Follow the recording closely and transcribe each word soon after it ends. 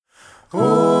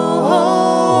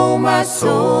Oh, my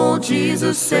soul,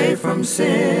 Jesus saved from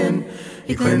sin.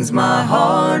 He cleansed my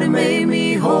heart and made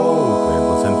me whole. Cleansed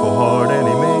my sinful heart and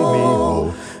he made me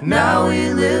whole. Now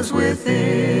he lives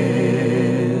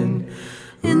within.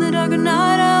 In the dark of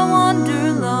night I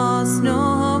wander lost, no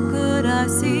hope could I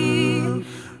see.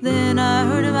 Then I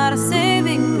heard about a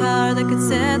saving power that could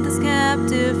set this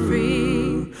captive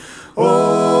free.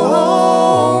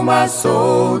 Oh, my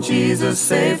soul, Jesus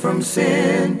saved from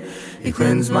sin. He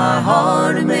cleansed my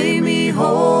heart and made me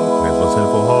whole. Cleansed my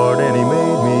sinful heart and he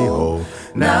made me whole.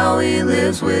 Now he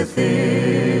lives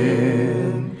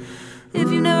within.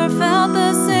 If you've never felt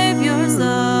the Savior's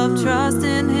love, trust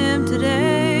in him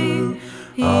today.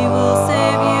 He will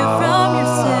save you from your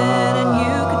sin and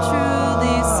you can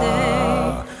truly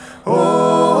say,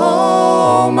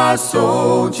 oh, my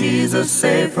soul, Jesus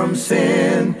saved from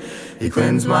sin. He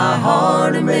cleansed my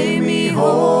heart and made me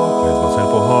whole. Cleansed my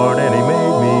sinful heart and he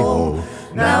made me whole.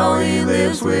 Now he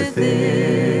lives within.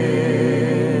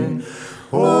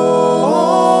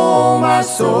 Oh, my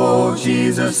soul,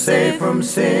 Jesus saved from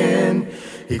sin.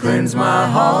 He cleansed my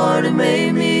heart and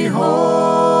made me whole.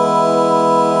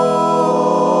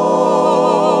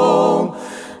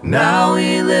 Now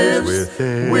he lives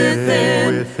within.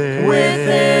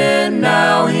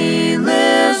 Now he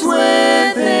lives within.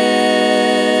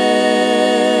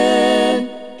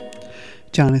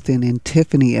 Jonathan and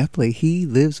Tiffany Epley, He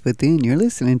Lives Within. You're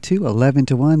listening to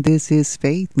 11-1. This is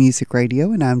Faith Music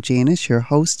Radio, and I'm Janice, your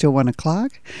host till 1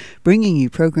 o'clock, bringing you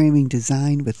programming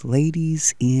designed with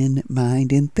ladies in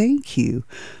mind. And thank you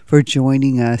for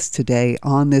joining us today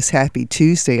on this happy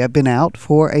Tuesday. I've been out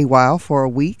for a while, for a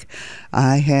week.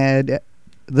 I had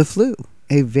the flu.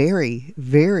 A very,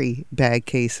 very bad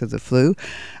case of the flu.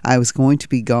 I was going to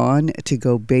be gone to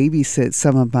go babysit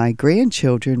some of my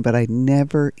grandchildren, but I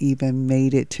never even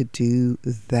made it to do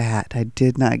that. I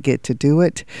did not get to do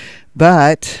it,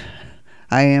 but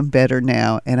I am better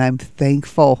now, and I'm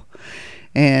thankful.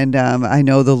 And I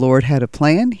know the Lord had a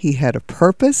plan. He had a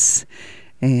purpose.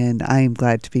 And I am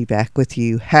glad to be back with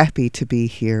you. Happy to be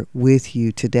here with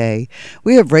you today.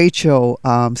 We have Rachel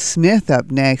Smith up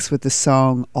next with the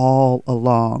song All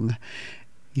Along.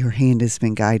 Your hand has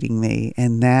been guiding me.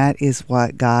 And that is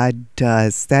what God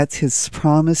does. That's his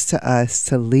promise to us,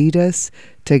 to lead us,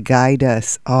 to guide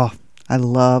us. Oh, I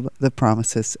love the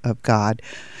promises of God.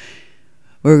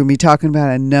 We're going to be talking about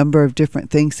a number of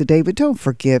different things today, but don't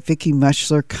forget Vicki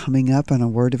Mushler coming up on a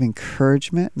word of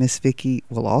encouragement. Miss Vicki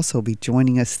will also be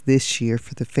joining us this year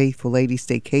for the Faithful Ladies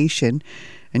Staycation,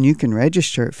 and you can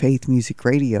register at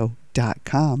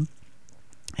faithmusicradio.com.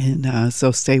 And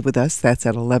so stay with us. That's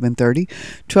at 11:30.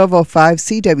 12:05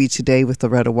 CW Today with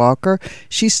Loretta Walker.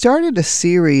 She started a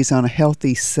series on a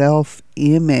healthy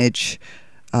self-image,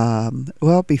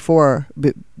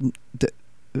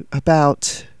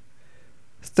 about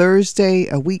Thursday,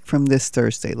 a week from this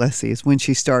Thursday, let's see, is when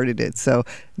she started it. So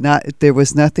there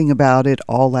was nothing about it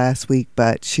all last week,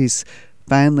 but she's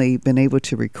finally been able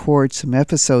to record some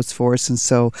episodes for us. And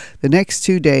so the next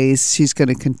 2 days, she's going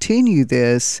to continue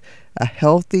this, a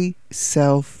healthy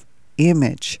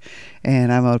self-image.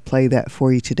 And I'm going to play that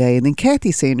for you today. And then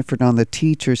Kathy Sandiford on the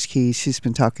Teacher's Keys. She's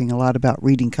been talking a lot about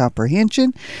reading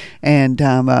comprehension. And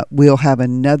we'll have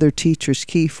another Teacher's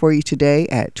Key for you today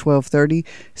at 12:30.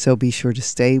 So be sure to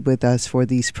stay with us for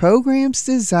these programs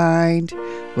designed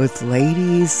with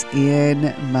ladies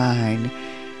in mind.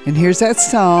 And here's that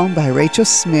song by Rachel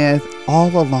Smith, All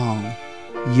Along.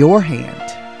 Your hand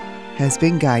has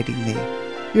been guiding me.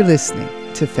 You're listening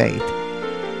to Faith.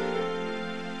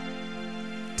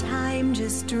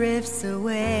 Just drifts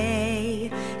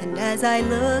away, and as I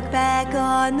look back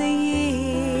on the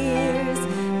years,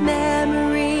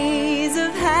 memories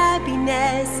of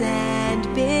happiness and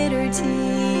bitter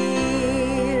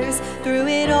tears. Through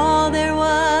it all there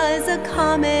was a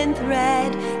common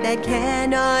thread that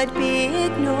cannot be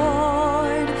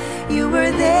ignored. You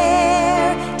were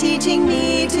there teaching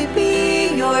me to be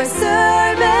your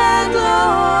servant,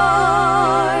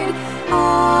 Lord.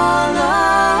 All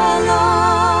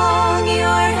along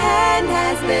your hand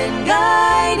has been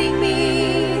guiding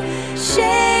me,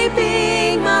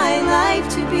 shaping my life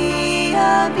to be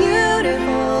a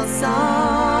beautiful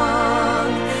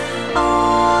song.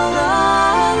 All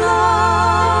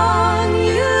along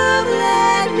you've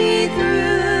led me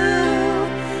through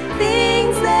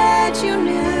things that you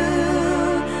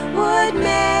knew would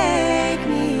make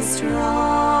me strong.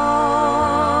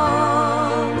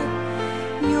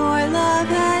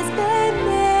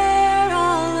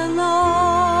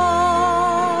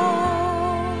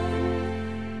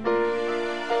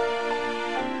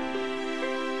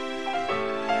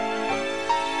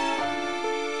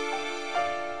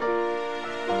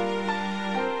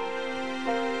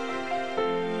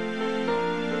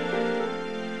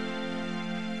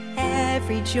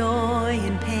 Every joy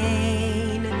and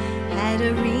pain had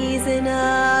a reason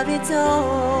of its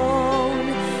own.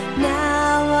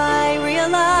 Now I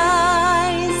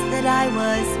realize that I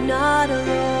was not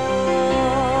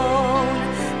alone.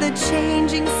 The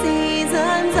changing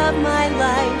seasons of my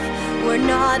life were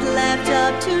not left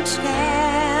up to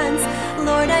chance.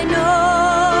 Lord, I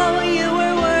know you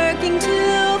were working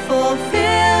to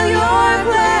fulfill your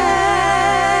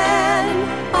plan.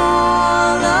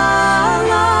 All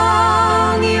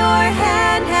along, your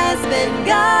hand has been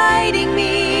guiding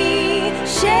me,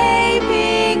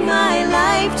 shaping my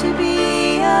life to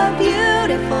be a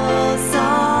beautiful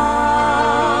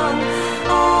song.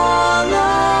 All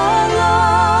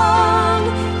along,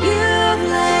 you've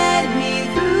led me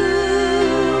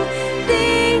through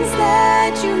things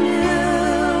that you knew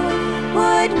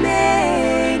would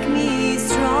make me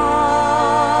strong.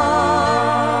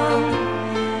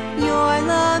 Your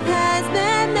love has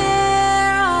been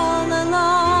there all along.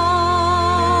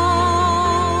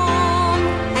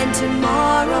 And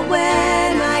tomorrow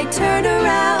when I turn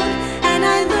around and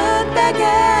I look back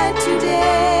at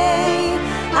today,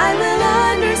 I will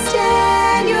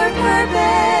understand your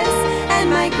purpose, and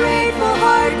my grateful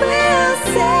heart will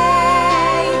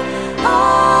say,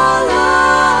 all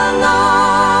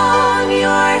along,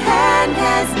 your hand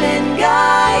has been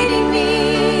guiding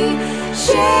me,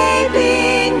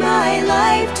 shaping my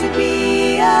life to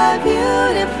be a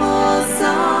beautiful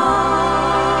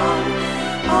song.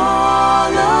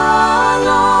 All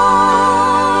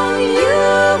along,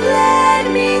 you've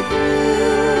led me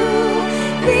through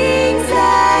things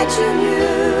that you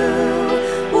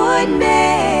knew would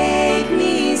make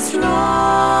me strong.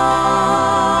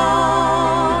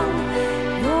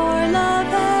 Your love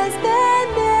has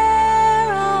been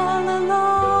there all along.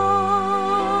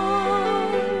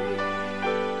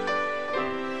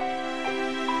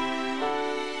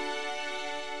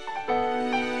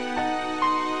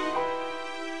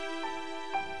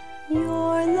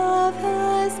 Your love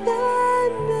has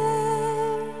been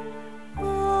there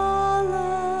all along.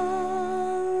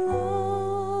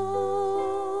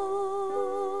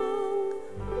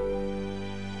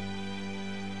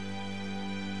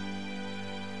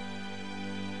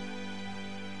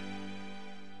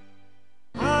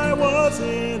 I was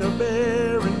in a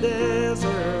barren desert.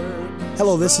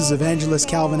 Hello, this is Evangelist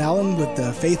Calvin Allen with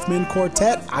the Faith Men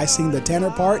Quartet. I sing the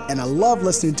tenor part, and I love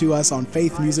listening to us on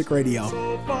Faith Music Radio.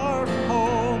 So far from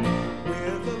home,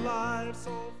 with a life so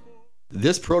full.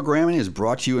 This programming is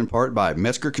brought to you in part by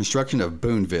Metzger Construction of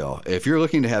Boonville. If you're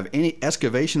looking to have any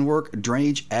excavation work,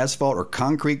 drainage, asphalt, or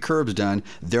concrete curbs done,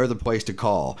 they're the place to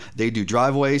call. They do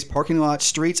driveways, parking lots,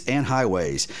 streets, and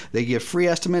highways. They give free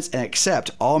estimates and accept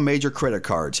all major credit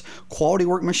cards. Quality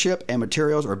workmanship and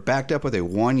materials are backed up with a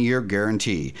 1-year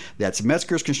guarantee. That's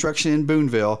Metzger's Construction in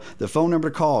Boonville. The phone number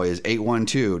to call is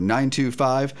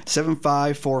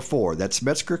 812-925-7544. That's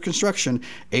Metzger Construction,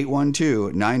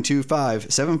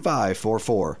 812-925-7544.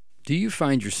 Do you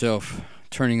find yourself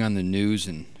turning on the news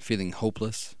and feeling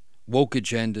hopeless? Woke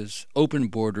agendas, open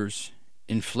borders,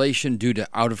 inflation due to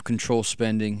out-of-control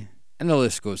spending, and the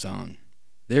list goes on.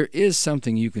 There is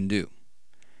something you can do.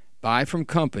 Buy from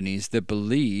companies that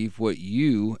believe what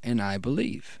you and I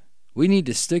believe. We need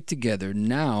to stick together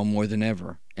now more than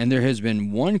ever, and there has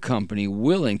been one company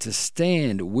willing to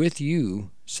stand with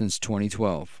you since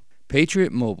 2012.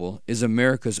 Patriot Mobile is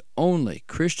America's only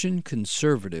Christian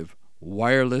conservative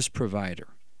wireless provider.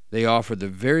 They offer the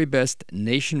very best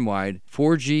nationwide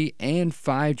 4G and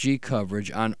 5G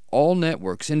coverage on all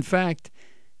networks. In fact,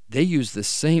 they use the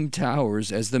same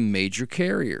towers as the major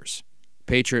carriers.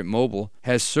 Patriot Mobile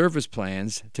has service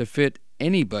plans to fit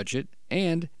any budget,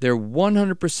 and their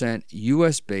 100%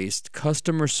 U.S.-based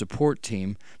customer support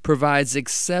team provides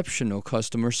exceptional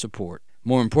customer support.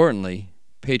 More importantly,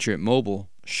 Patriot Mobile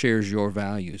shares your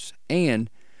values and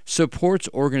supports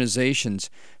organizations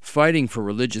fighting for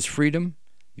religious freedom,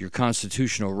 your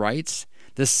constitutional rights,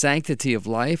 the sanctity of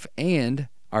life, and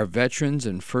our veterans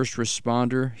and first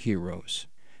responder heroes.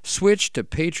 Switch to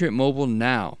Patriot Mobile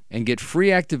now and get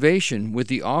free activation with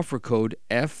the offer code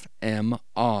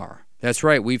FMR. That's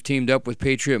right, we've teamed up with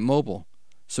Patriot Mobile.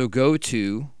 So go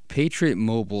to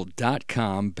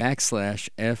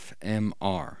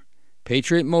patriotmobile.com/FMR.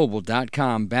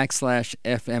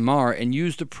 patriotmobile.com/FMR and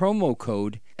use the promo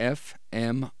code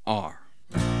FMR.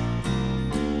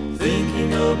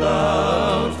 Thinking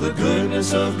about the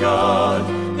goodness of God,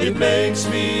 it makes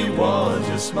me want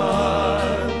to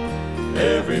smile.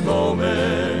 Every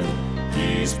moment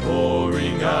He's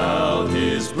pouring out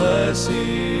His blessings.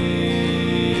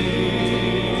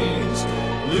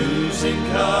 Losing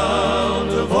count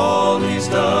of all He's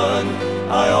done,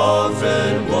 I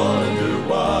often wonder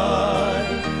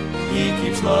why.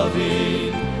 is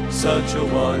loving, such a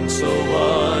one so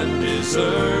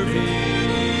undeserving.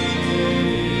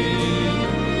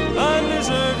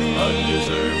 Undeserving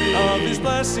of his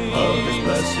blessing,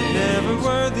 never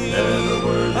worthy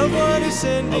of what he's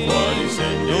sending.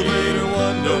 No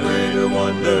greater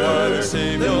wonder, no other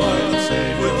Savior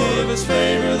would give us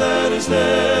favor that is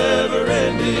never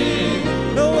ending.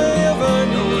 No way of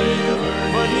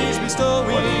earning what he's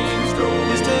bestowing,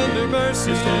 his tender mercies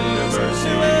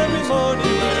new every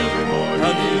morning.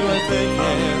 How do I thank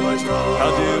him?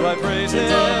 How do I praise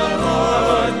him?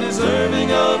 I'm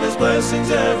undeserving of his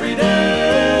blessings every day.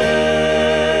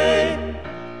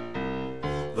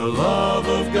 The love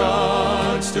of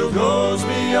God still goes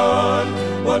beyond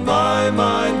what my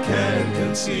mind can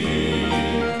conceive.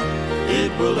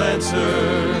 It will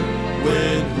answer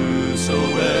when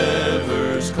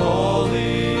whosoever's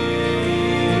calling.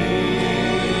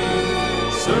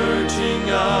 Searching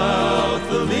out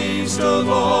the least of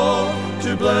all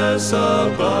to bless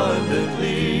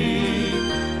abundantly,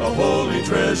 a holy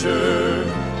treasure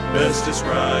best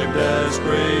described as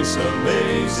grace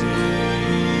amazing.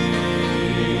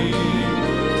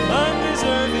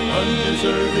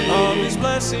 Undeserving of his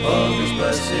blessing,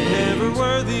 never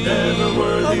worthy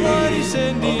of what he's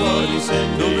sending. No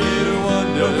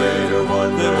greater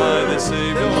wonder than why the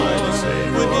Savior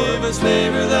would give us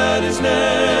favor that is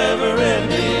never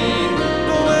ending.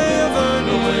 No way of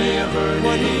earning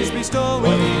what he's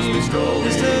bestowing, his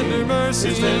tender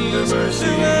mercies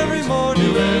new every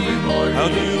morning. How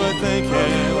do I thank him?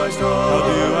 How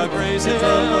do I praise him?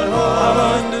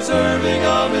 I'm undeserving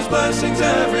of his blessings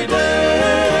every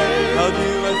day. How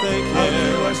do I thank him?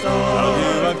 How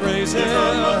do I praise him?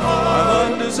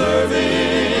 I'm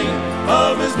undeserving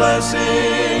of his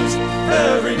blessings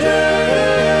every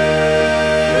day.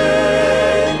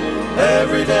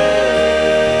 Every day.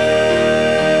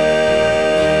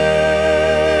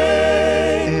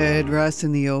 Ed Russ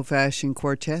and the Old Fashioned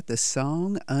Quartet, the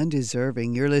song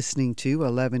Undeserving. You're listening to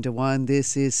 11 to 1.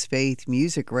 This is Faith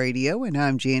Music Radio, and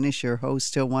I'm Janice, your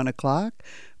host till 1 o'clock,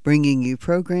 bringing you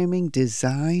programming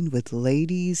designed with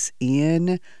ladies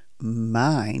in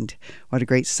mind. What a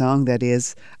great song that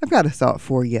is. I've got a thought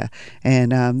for you,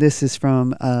 and this is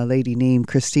from a lady named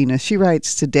Christina. She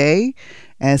writes, today,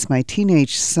 as my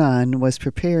teenage son was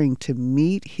preparing to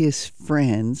meet his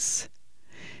friends,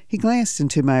 he glanced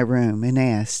into my room and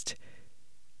asked,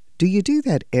 "Do you do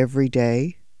that every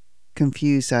day?"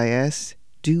 Confused, I asked,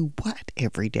 "Do what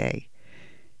every day?"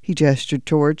 He gestured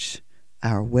towards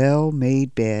our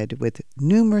well-made bed with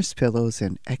numerous pillows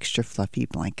and extra fluffy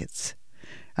blankets.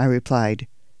 I replied,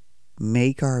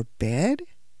 "Make our bed?"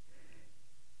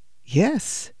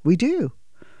 "Yes, we do."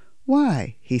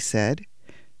 "Why?" he said.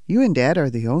 "You and Dad are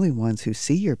the only ones who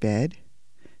see your bed."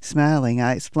 Smiling,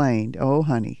 I explained, "Oh,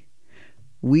 honey,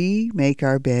 we make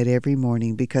our bed every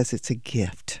morning because it's a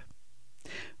gift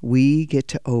we get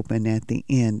to open at the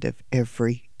end of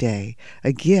every day,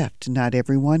 a gift not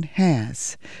everyone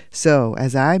has. So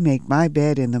as I make my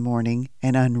bed in the morning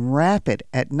and unwrap it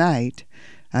at night,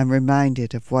 I'm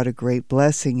reminded of what a great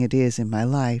blessing it is in my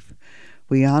life.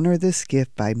 We honor this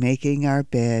gift by making our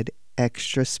bed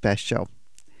extra special.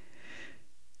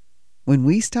 When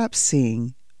we stop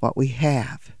seeing what we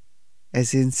have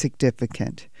as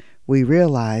insignificant, we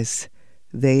realize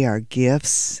they are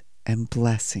gifts and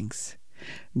blessings.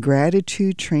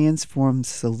 Gratitude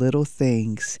transforms the little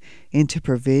things into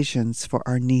provisions for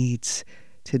our needs.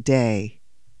 Today,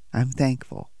 I'm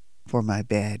thankful for my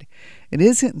bed. And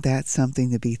isn't that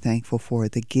something to be thankful for?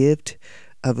 The gift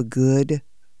of a good,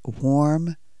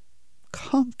 warm,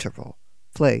 comfortable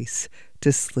place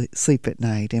to sleep at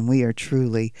night. And we are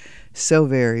truly so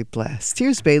very blessed.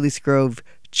 Here's Bailey's Grove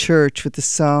Church with the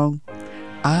song,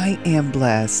 I Am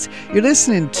Blessed. You're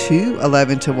listening to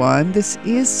 11 to 1. This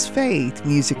is Faith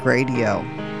Music Radio.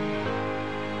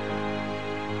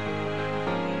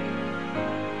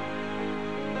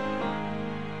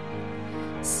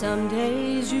 Some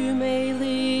days you may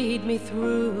lead me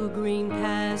through green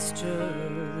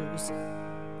pastures,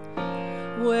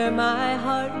 where my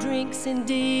heart drinks in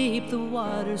deep the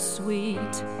water's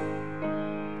sweet.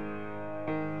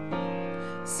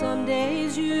 Some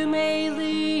days you may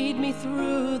lead me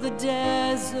through the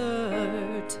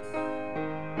desert.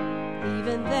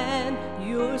 Even then,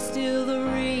 you're still the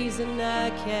reason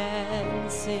I can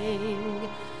sing.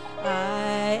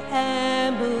 I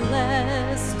am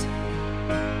blessed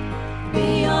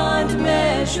beyond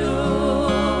measure,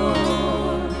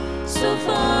 so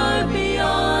far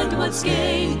beyond what's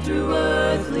gained through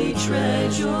earthly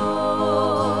treasure.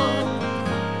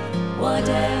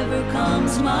 Whatever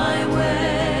comes my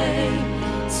way,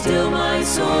 still my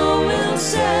soul will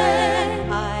say,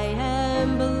 I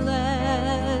am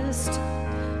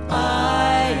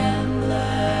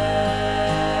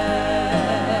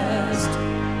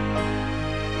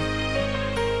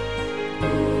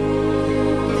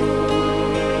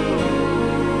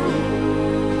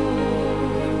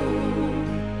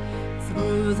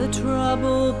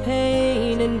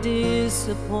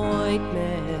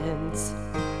disappointments.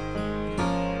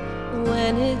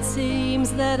 When it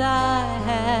seems that I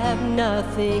have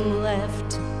nothing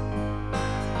left,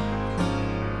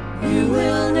 you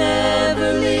will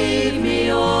never leave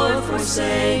me or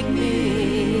forsake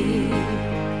me.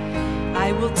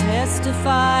 I will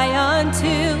testify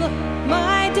until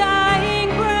my dying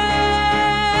breath.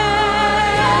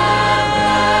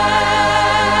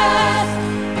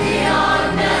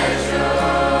 Beyond measure,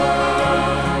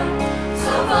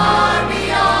 so far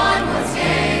beyond what's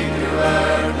gained through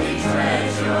earthly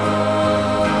treasure.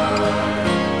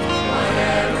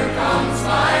 Whatever comes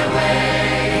my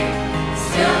way,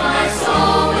 still my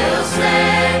soul will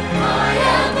say, I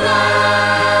am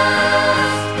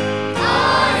blessed, I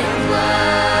am blessed.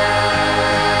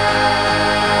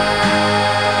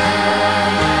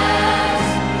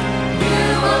 You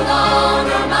alone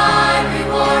are my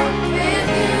reward. With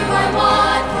you I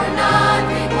want for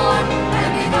nothing more.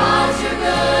 And because your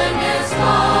goodness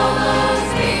follows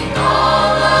me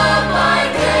all of my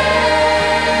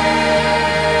days,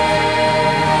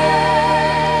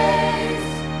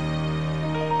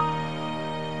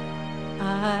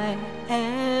 I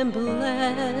am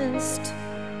blessed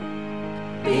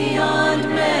beyond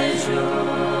measure,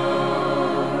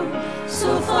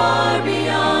 so far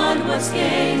beyond what's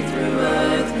gained through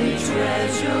earthly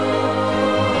treasure.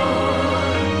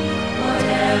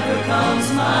 Whatever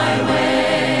comes my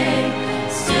way,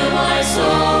 still my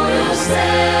soul will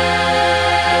say,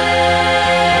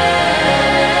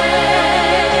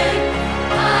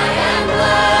 I am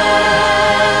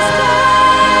blessed, I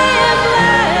am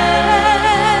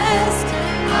blessed,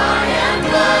 I am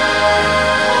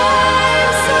blessed,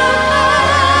 so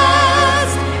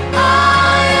blessed, I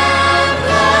am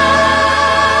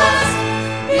blessed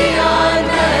beyond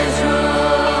measure,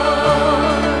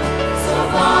 so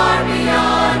far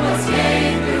beyond what's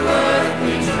gained through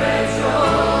earthly treasure.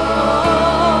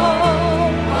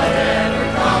 Whatever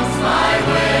comes my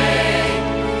way,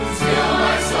 still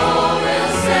my soul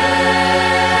will say,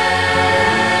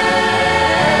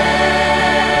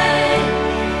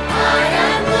 I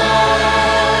am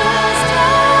blessed,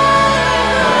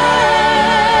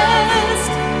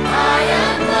 I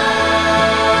am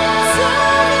blessed, so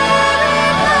very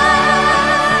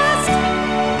blessed,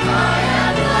 I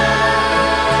am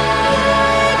blessed.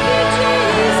 Thank you,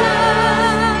 Jesus.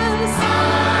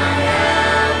 I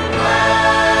am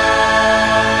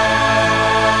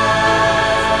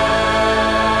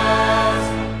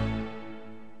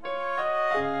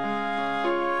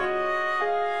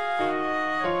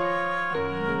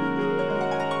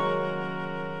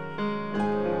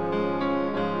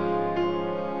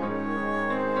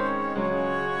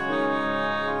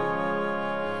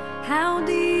How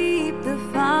deep the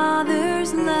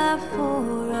Father's love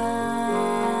for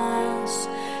us,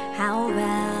 how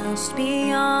vast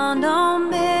beyond all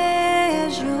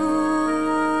measure,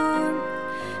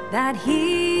 that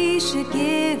He should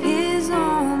give His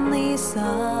only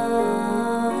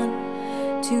Son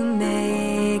to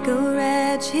make a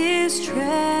wretch His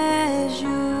treasure.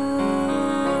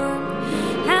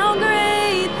 How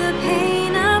great the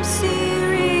pain of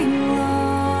searing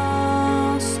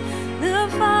loss, the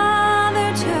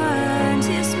Father turns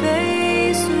His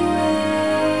face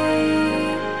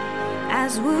away,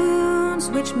 as wounds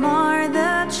which mar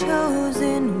the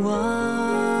chosen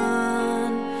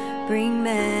one bring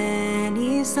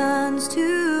many sons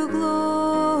to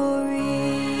glory.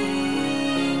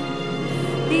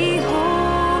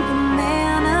 Behold the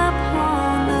man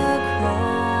upon the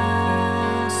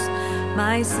cross,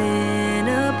 my sin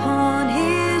upon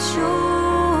His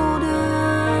shoulders.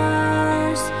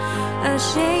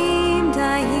 Ashamed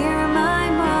I hear my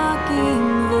mocking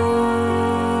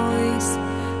voice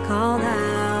called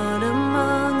out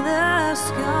among the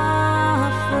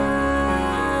scoffers.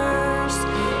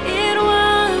 It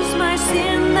was my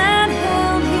sin that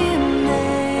held Him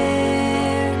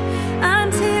there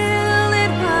until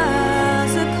it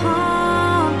was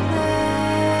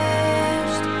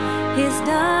accomplished. His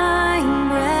dying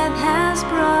breath has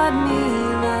brought me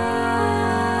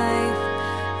life.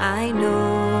 I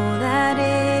know that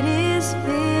it is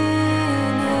finished.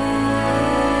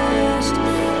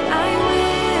 I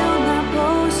will not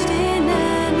boast in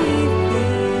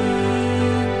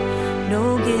anything,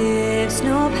 no gifts,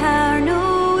 no power,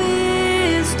 no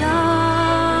wisdom,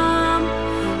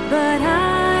 but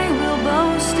I will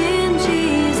boast in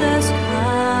Jesus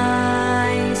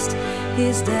Christ,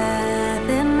 His death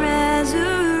and resurrection.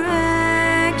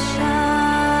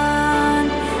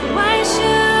 Why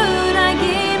should I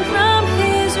gain from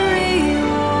His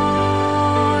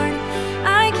reward? I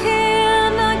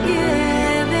cannot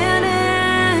give an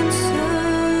answer,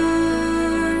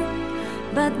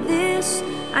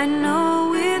 I know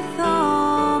with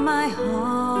all my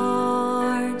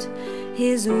heart,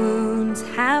 his wounds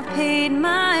have paid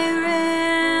my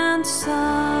ransom.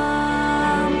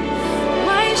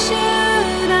 Why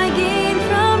should I gain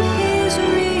from his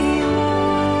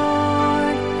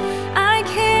reward? I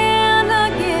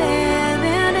cannot give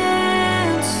an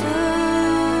answer,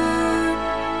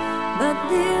 but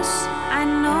this I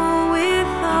know with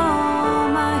all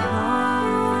my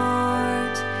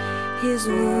heart, his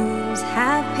wounds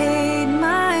have paid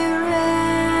my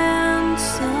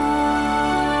ransom.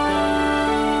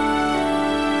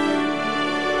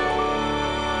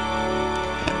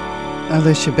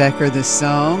 Alicia Becker, the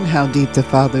song, How Deep the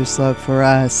Father's Love for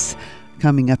Us.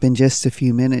 Coming up in just a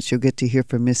few minutes, you'll get to hear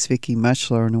from Miss Vicki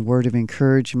Muchler on a word of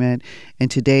encouragement.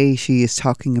 And today she is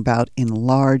talking about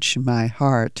Enlarge My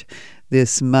Heart.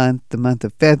 This month, the month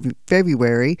of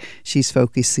February, she's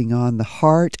focusing on the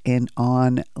heart and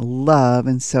on love.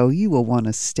 And so you will want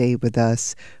to stay with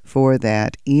us for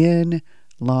that.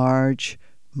 Enlarge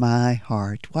my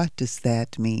heart. What does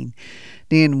that mean?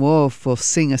 Dan Wolfe will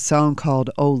sing a song called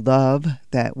Oh Love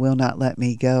That Will Not Let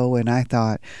Me Go. And I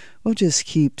thought, we'll just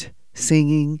keep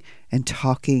singing and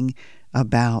talking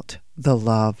about the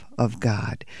love of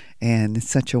God. And it's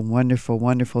such a wonderful,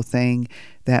 wonderful thing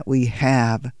that we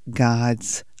have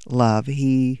God's love.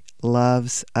 He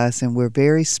loves us and we're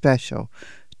very special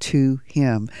to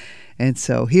him. And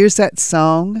so here's that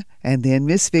song. And then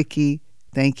Miss Vicki,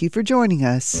 thank you for joining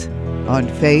us on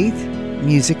Faith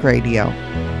Music Radio.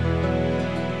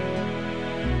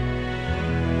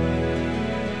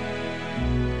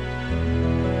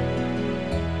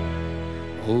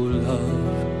 O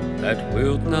love that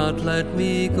wilt not let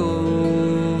me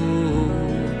go,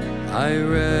 I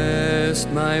rest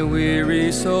my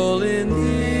weary soul in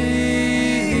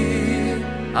thee.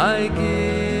 I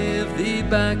give thee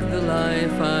back the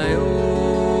life I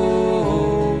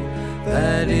owe,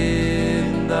 that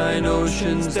in thine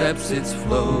ocean's depths its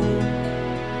flow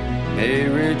may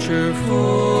richer,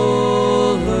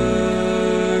 fuller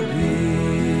be.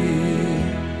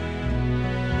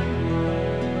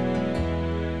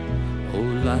 O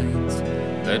light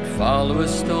that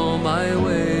followest all my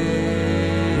way,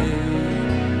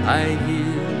 I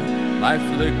yield my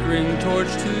flickering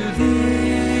torch to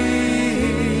thee.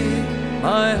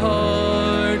 My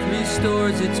heart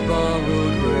restores its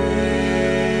borrowed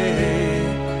ray,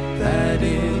 that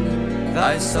in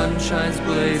thy sunshine's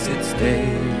blaze its day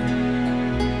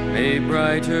may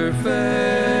brighter,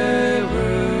 fairer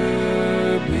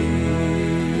be.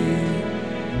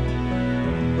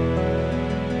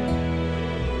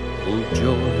 O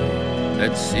joy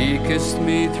that seekest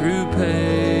me through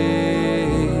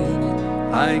pain,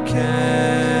 I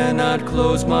cannot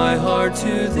close my heart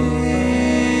to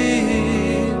thee.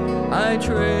 I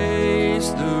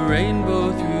trace the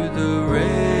rainbow through the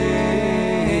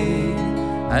rain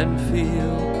and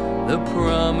feel the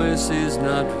promise is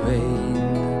not vain,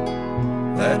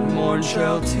 that morn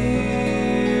shall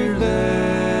tearless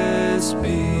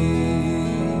be.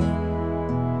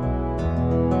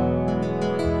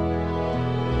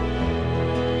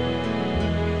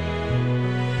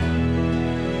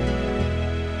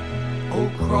 O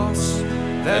cross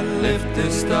that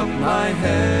liftest up my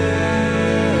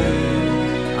head,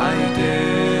 I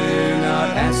dare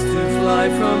not ask to fly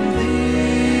from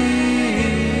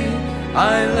thee.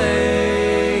 I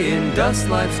lay in dust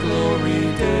life's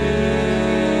glory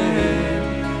dead,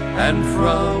 and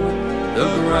from the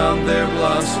ground there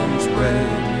blossoms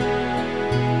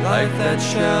red, life that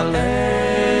shall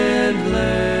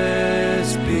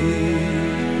endless be,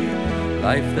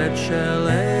 life that shall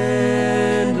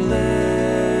endless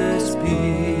be,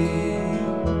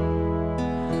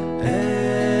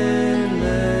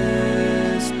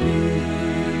 endless be,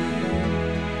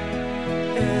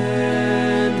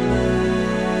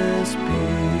 endless be.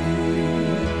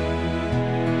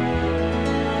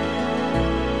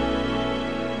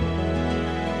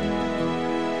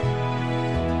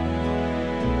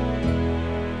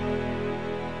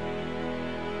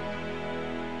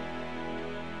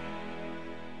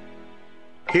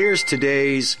 Here's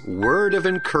today's word of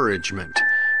encouragement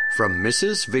from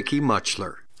Mrs. Vicki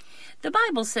Muchler. The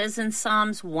Bible says in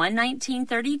Psalms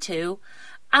 119:32,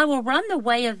 I will run the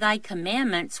way of thy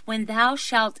commandments when thou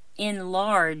shalt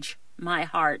enlarge my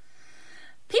heart.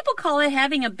 People call it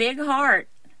having a big heart.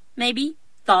 Maybe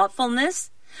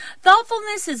thoughtfulness.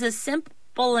 Thoughtfulness is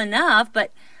simple enough,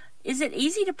 but is it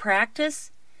easy to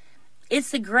practice?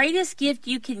 It's the greatest gift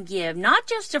you can give, not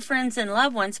just to friends and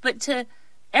loved ones, but to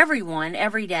everyone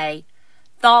every day.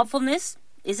 Thoughtfulness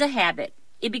is a habit.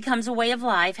 It becomes a way of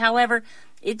life. However,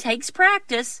 it takes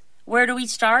practice. Where do we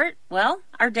start? Well,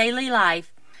 our daily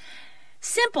life.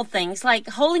 Simple things like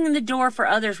holding the door for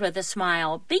others with a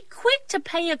smile. Be quick to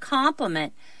pay a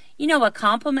compliment. You know, a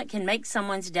compliment can make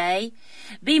someone's day.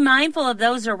 Be mindful of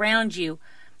those around you.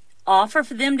 Offer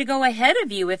for them to go ahead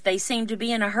of you if they seem to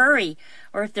be in a hurry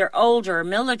or if they're older or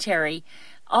military.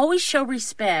 Always show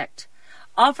respect.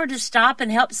 Offer to stop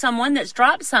and help someone that's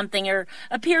dropped something or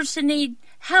appears to need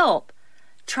help.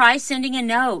 Try sending a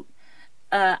note.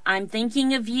 I'm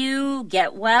thinking of you.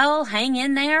 Get well. Hang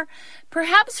in there.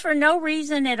 Perhaps for no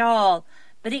reason at all,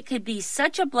 but it could be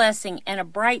such a blessing and a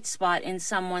bright spot in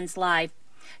someone's life.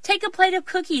 Take a plate of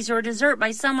cookies or a dessert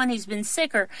by someone who's been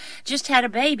sick or just had a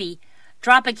baby.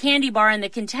 Drop a candy bar in the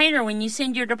container when you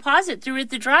send your deposit through at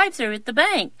the drive-thru at the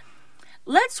bank.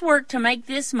 Let's work to make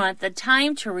this month a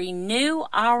time to renew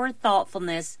our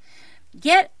thoughtfulness.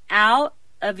 Get out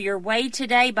of your way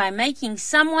today by making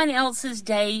someone else's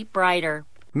day brighter.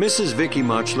 Mrs. Vicki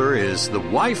Muchler is the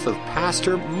wife of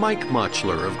Pastor Mike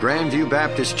Muchler of Grandview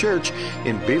Baptist Church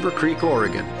in Beaver Creek,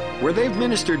 Oregon, where they've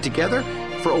ministered together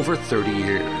for over 30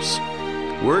 years.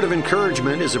 Word of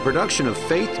Encouragement is a production of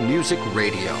Faith Music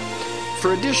Radio.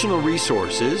 For additional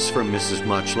resources from Mrs.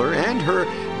 Muchler and her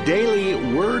daily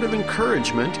Word of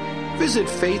Encouragement, visit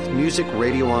Faith Music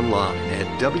Radio online at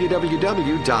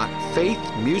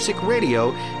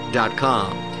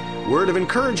www.faithmusicradio.com. Word of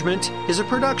Encouragement is a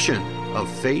production of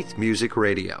Faith Music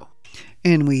Radio.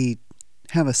 And we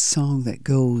have a song that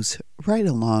goes right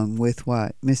along with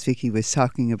what Miss Vicki was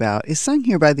talking about. It's sung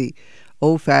here by the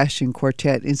Old Fashioned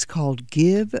Quartet. It's called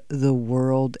Give the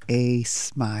World a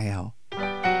Smile.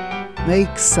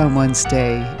 Make someone's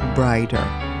day brighter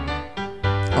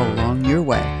along your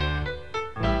way.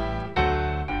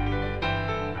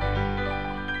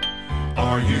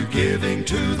 Are you giving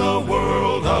to the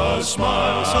world a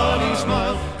smile, sunny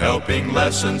smile, helping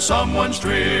lessen someone's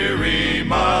dreary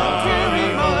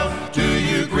mile? Do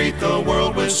you greet the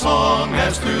world with song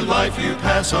as through life you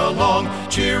pass along,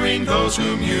 cheering those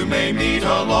whom you may meet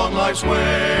along life's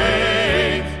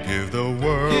way? Give the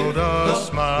world a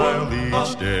smile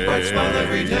each day, bright smile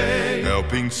every day,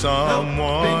 helping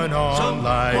someone on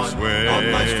life's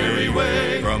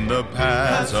way. From the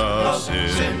paths of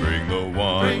sin, bring the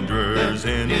wanderers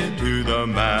into the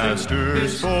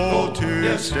Master's fold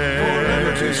to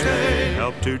stay.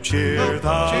 Help to cheer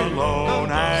the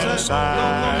lone and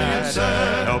sad.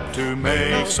 Help to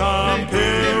make some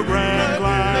pilgrim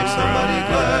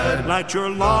glad. Let your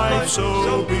life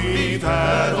so be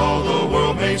that all the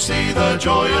world may see the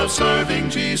joy of serving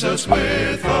Jesus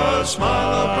with a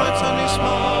smile, a bright sunny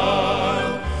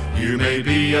smile. You may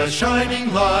be a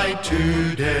shining light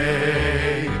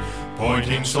today,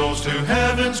 pointing souls to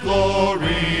heaven's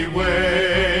glory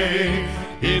way.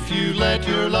 If you let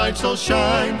your light so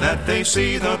shine that they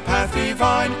see the path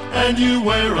divine, and you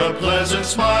wear a pleasant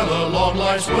smile along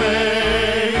life's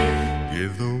way.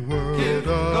 Give the world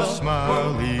a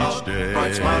smile each day,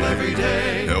 bright smile every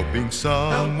day, helping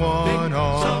someone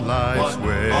on life's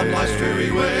way. On life's dreary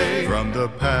way. From the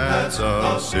paths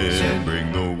of sin,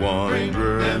 bring the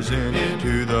wanderers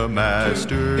into the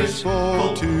Master's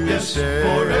fold to stay,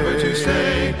 forever to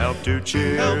stay. Help to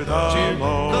cheer the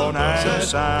lone and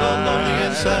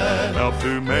sad. Help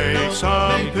to make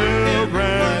some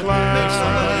pilgrim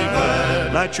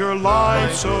glad. Let your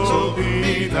life so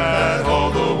be that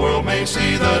all the world may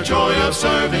see the joy of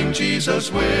serving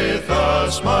Jesus with a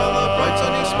smile, a bright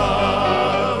sunny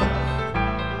smile.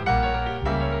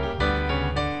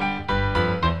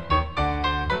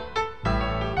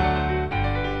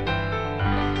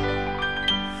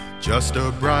 Just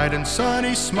a bright and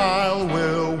sunny smile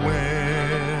will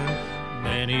win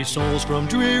many souls from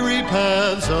dreary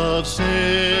paths of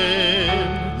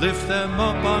sin. Lift them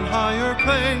up on higher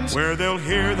plains, where they'll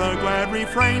hear the glad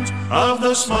refrains of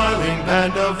the smiling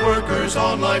band of workers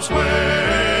on life's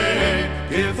way.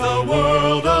 Give the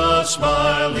world a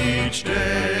smile each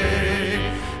day,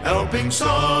 helping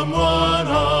someone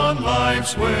on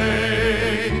life's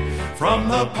way. From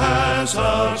the paths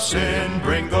of sin,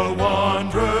 bring the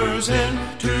wanderers in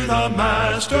to the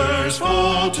Master's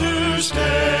fold to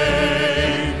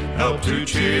stay. Help to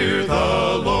cheer the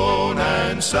lone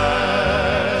and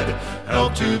sad.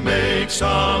 Help to make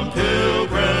some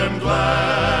pilgrim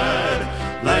glad.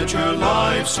 Let your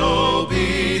life so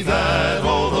be that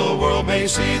all the world may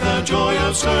see the joy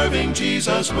of serving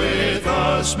Jesus with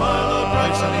a smile, a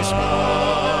bright sunny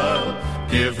smile.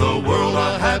 Give the world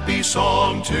a happy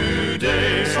song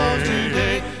today,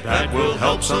 that will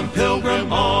help some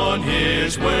pilgrim on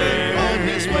his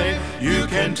way. You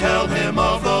can tell him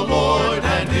of the Lord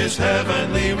and his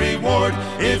heavenly reward,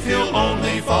 if he'll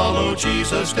only follow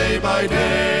Jesus day by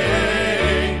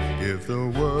day. Give the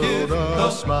world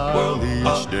a smile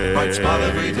each day. Bright smile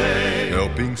every day.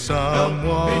 Helping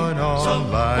someone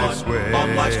on life's way.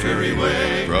 On life's dreary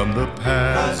way. From the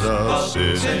paths of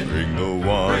sin, bring the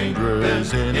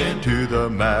wanderers into the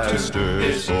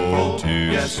Master's fold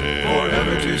to stay.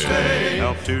 Forever to stay.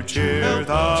 Help to cheer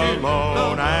the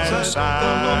lone and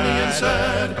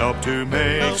sad. Help to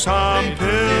make some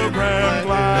pilgrim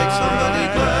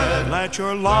glad. Let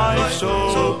your life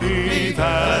so be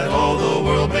that all the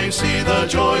world may see the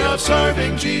joy of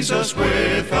serving Jesus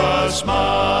with a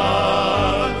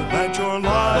smile. Let your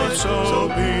life so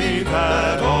be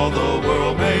that all the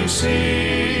world may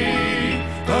see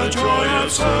the joy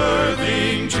of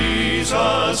serving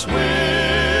Jesus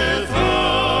with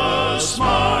a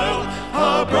smile,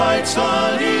 a bright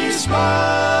sunny smile.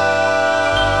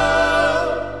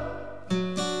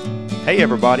 Hey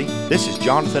everybody, this is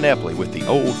Jonathan Epley with the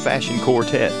Old Fashioned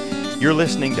Quartet. You're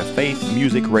listening to Faith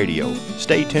Music Radio.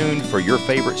 Stay tuned for your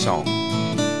favorite song.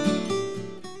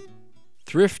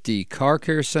 Thrifty Car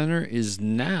Care Center is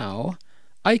now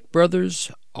Ike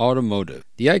Brothers Automotive.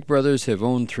 The Ike Brothers have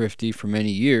owned Thrifty for many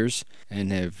years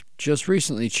and have just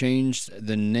recently changed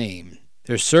the name.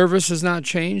 Their service has not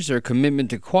changed, their commitment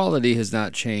to quality has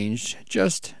not changed,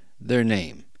 just their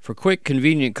name. For quick,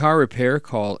 convenient car repair,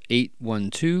 call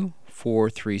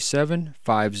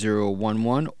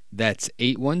 812-437-5011. That's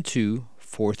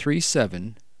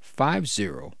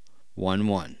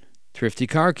 812-437-5011. Thrifty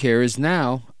Car Care is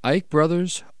now Ike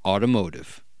Brothers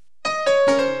Automotive.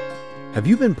 Have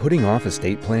you been putting off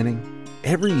estate planning?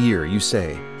 Every year you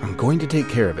say, I'm going to take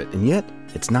care of it, and yet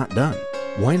it's not done.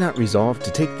 Why not resolve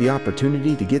to take the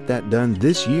opportunity to get that done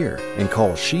this year and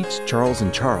call Sheets, Charles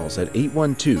 & Charles at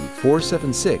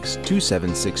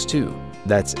 812-476-2762.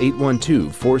 That's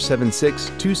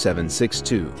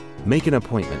 812-476-2762. Make an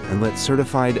appointment and let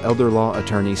certified elder law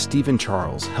attorney Stephen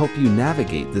Charles help you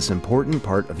navigate this important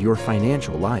part of your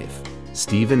financial life.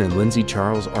 Stephen and Lindsay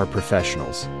Charles are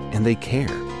professionals, and they care.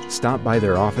 Stop by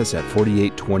their office at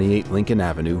 4828 Lincoln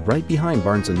Avenue, right behind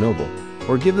Barnes & Noble,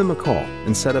 or give them a call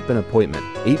and set up an appointment,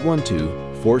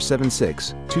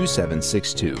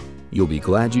 812-476-2762. You'll be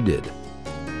glad you did.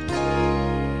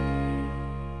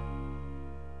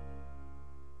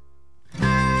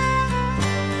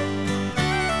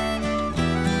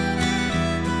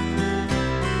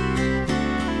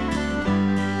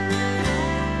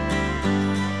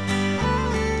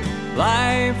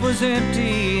 Life was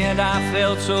empty and I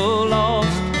felt so lost.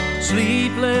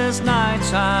 Sleepless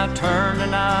nights I turned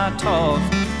and I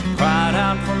tossed, cried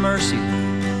out for mercy,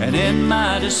 and in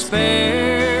my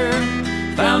despair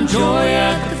found joy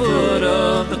at the foot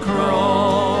of the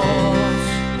cross.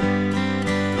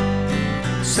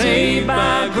 Saved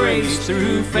by grace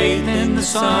through faith in the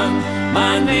Son,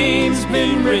 my name's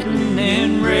been written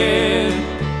in red.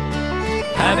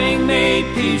 Having made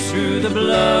peace through the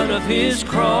blood of His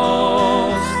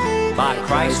cross, by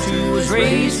Christ who was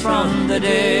raised from the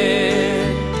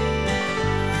dead.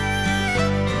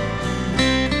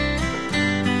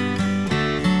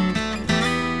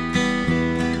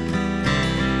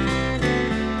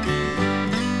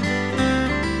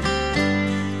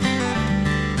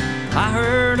 I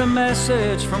heard a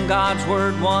message from God's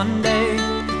Word one day.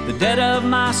 The debt of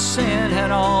my sin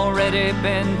had already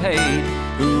been paid.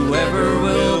 Whoever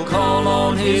will call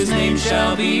on His name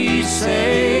shall be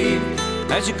saved.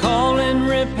 As you call in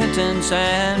repentance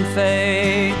and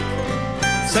faith,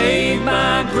 saved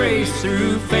by grace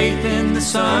through faith in the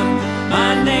Son,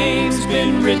 my name's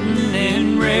been written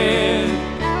in red.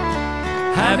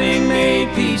 Having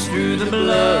made peace through the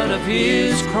blood of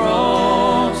His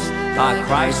cross, by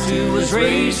Christ who was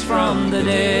raised from the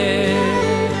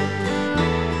dead.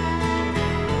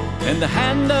 In the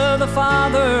hand of the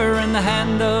Father, in the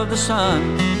hand of the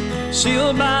Son,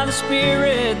 sealed by the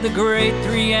Spirit, the great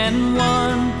three and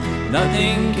one.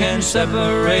 Nothing can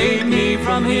separate me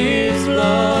from His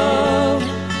love.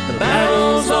 The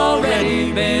battle's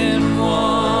already been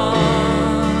won.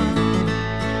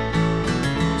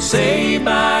 Saved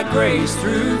by grace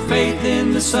through faith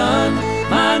in the Son,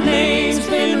 my name's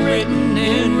been written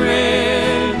in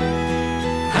red.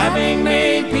 Having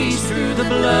made peace through the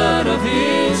blood of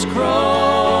His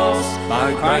cross,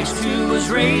 by Christ who was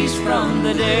raised from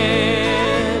the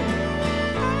dead.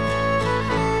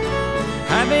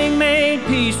 Having made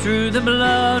peace through the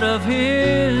blood of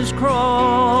His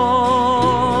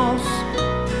cross,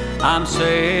 I'm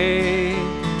saved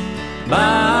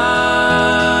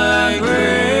by grace,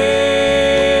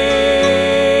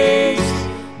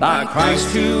 by Christ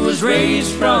who was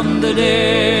raised from the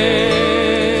dead.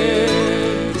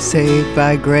 Saved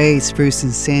by Grace, Bruce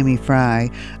and Sammy Fry.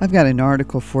 I've got an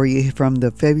article for you from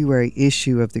the February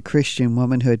issue of the Christian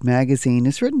Womanhood magazine.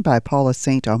 It's written by Paula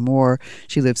St. Amour.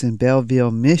 She lives in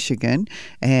Belleville, Michigan,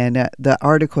 and the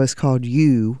article is called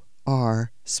You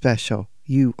Are Special.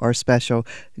 You are special.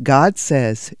 God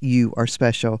says you are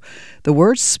special. The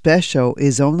word special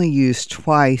is only used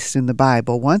twice in the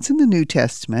Bible, once in the New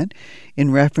Testament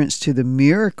in reference to the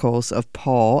miracles of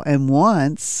Paul, and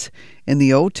once in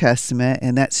the Old Testament,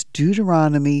 and that's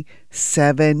Deuteronomy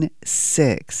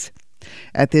 7:6.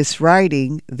 At this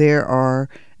writing, there are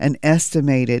an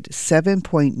estimated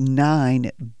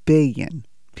 7.9 billion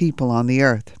people on the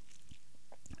earth.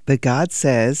 But God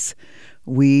says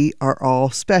we are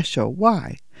all special.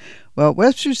 Why? Well,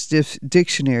 Webster's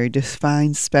Dictionary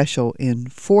defines special in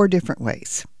 4 different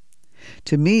ways.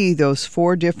 To me, those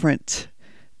 4 different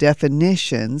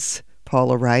definitions,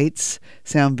 Paula writes,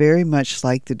 sound very much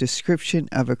like the description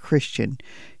of a Christian.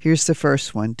 Here's the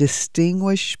first one: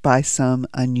 distinguished by some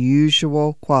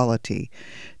unusual quality.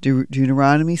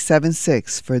 Deuteronomy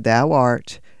 7:6, for thou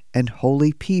art an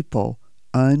holy people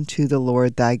unto the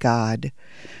Lord thy God.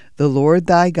 The Lord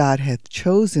thy God hath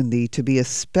chosen thee to be a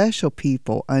special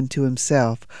people unto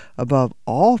himself above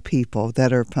all people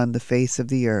that are upon the face of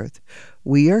the earth.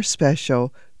 We are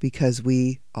special because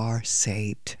we are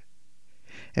saved.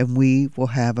 And we will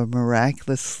have a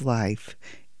miraculous life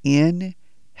in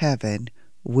heaven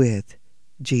with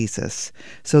Jesus.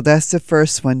 So that's the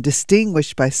first one,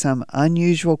 distinguished by some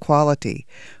unusual quality.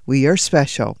 We are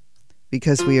special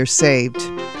because we are saved,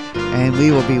 and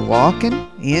we will be walking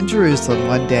in Jerusalem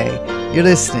one day. You're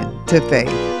listening to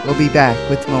Faith. We'll be back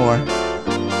with more.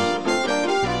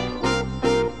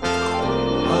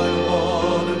 I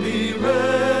wanna be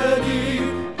ready.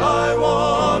 I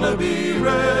wanna be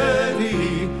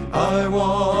ready. I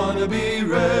wanna be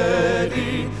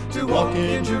ready to walk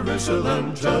in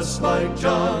Jerusalem just like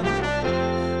John.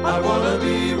 I wanna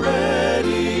be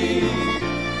ready.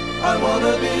 I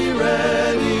wanna be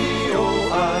ready. Oh,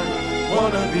 I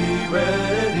wanna be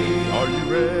ready. Are you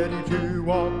ready to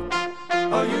walk?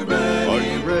 Are you ready? Are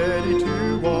you ready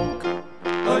to walk?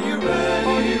 Are you ready?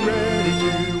 Are you ready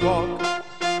to walk?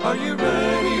 Are you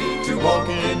ready to walk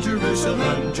in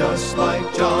Jerusalem just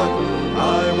like John?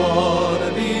 I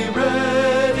wanna be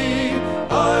ready.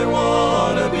 I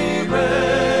wanna be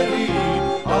ready.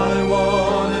 I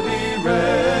wanna be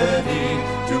ready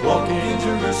to walk in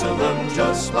Jerusalem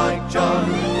just like John.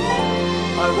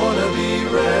 I wanna be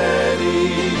ready.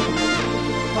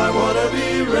 I wanna be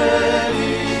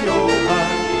ready. Oh, I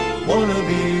wanna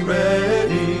be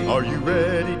ready. Are you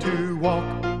ready to walk?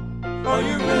 Are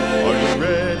you ready? Are you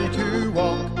ready to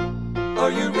walk?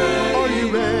 Are you ready? Are you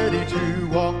ready to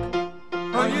walk?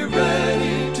 Are you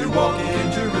ready to walk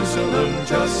in Jerusalem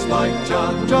just like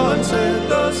John? John said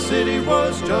the city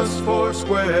was just 4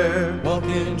 square. Walk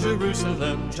in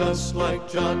Jerusalem just like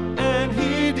John. And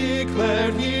he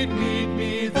declared he'd meet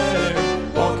me there.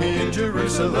 Walk in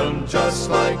Jerusalem just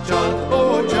like John.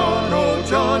 Oh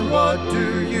John, what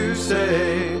do you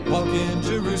say? Walk in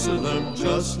Jerusalem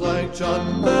just like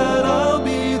John, that I'll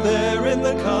be there in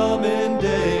the coming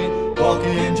day. Walk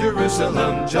in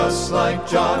Jerusalem just like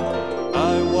John.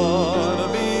 I wanna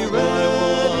be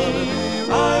ready.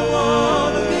 I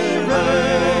wanna be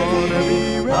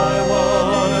ready. I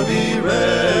wanna be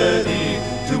ready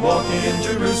to walk in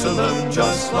Jerusalem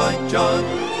just like John.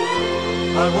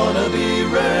 I wanna be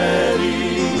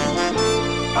ready.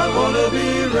 I wanna be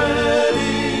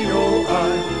ready. Oh,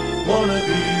 I wanna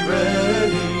be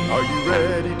ready. Are you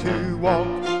ready to walk?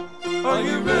 Are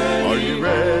you ready? Are you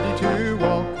ready to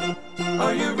walk?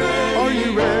 Are you ready? Are you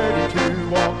ready to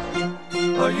walk?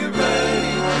 Are you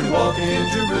ready to walk in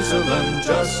Jerusalem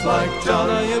just like John?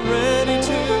 I am ready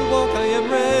to walk. I am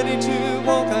ready to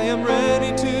walk. I am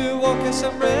ready to walk. Yes,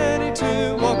 I'm ready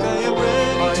to walk. I am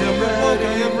ready to walk.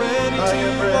 I am ready to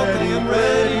walk. I am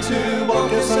ready to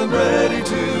walk. Yes, I'm ready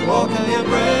to walk. I am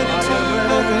ready to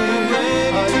walk. I am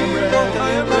ready to walk.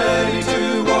 I am ready to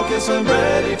walk. Yes, I'm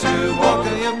ready to walk. I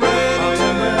am ready to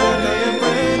walk. I am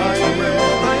ready to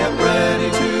walk. I am ready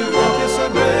to walk. Yes,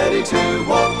 I'm ready to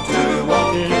walk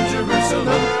in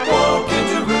Jerusalem. Walk in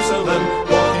Jerusalem.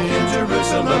 Walk in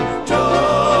Jerusalem.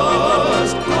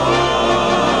 Just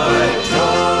like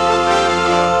John.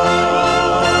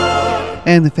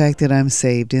 And the fact that I'm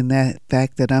saved, and that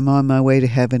fact that I'm on my way to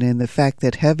heaven, and the fact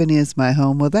that heaven is my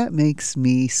home, well, that makes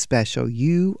me special.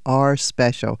 You are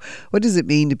special. What does it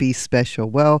mean to be special?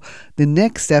 Well, the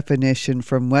next definition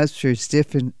from Webster's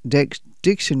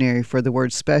dictionary for the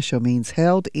word special means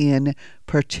held in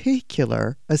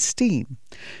particular esteem.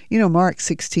 Mark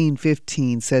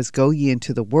 16:15 says, "Go ye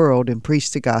into the world and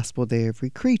preach the gospel to every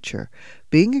creature."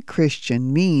 Being a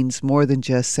Christian means more than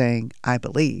just saying, "I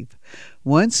believe."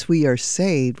 Once we are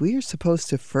saved, we are supposed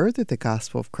to further the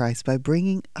gospel of Christ by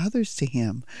bringing others to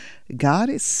Him. God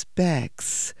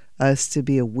expects us to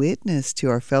be a witness to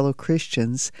our fellow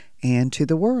Christians and to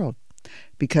the world.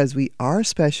 Because we are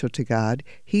special to God,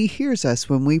 He hears us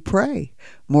when we pray,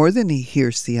 more than He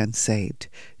hears the unsaved.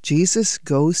 Jesus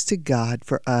goes to God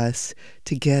for us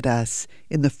to get us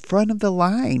in the front of the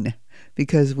line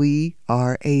because we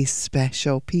are a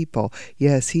special people.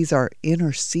 Yes, He's our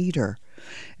interceder,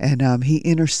 and He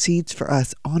intercedes for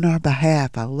us on our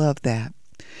behalf. I love that.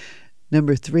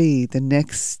 Number 3, the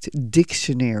next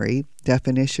dictionary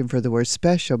definition for the word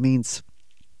special means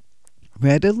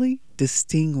readily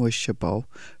distinguishable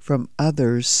from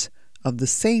others of the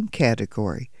same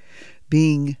category,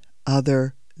 being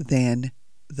other than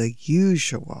the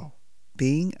usual.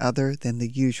 Being other than the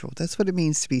usual. That's what it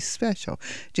means to be special.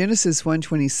 Genesis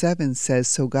 1:27 says,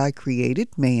 "So God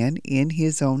created man in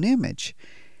His own image.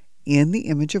 In the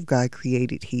image of God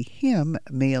created He him,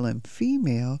 male and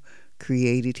female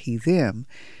created He them."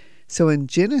 So in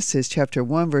Genesis chapter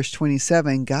 1, verse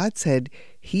 27, God said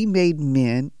He made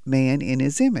man in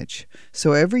His image.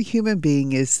 So every human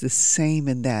being is the same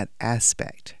in that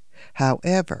aspect.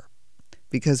 However,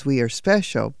 because we are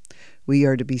special, we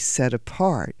are to be set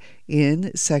apart.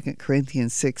 In 2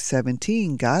 Corinthians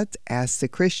 6:17, God asks the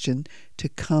Christian to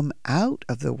come out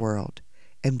of the world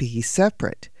and be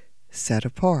separate, set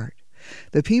apart.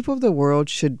 The people of the world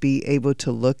should be able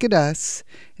to look at us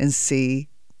and see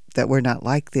that we're not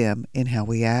like them in how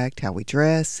we act, how we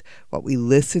dress, what we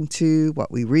listen to, what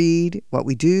we read, what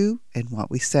we do, and what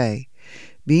we say.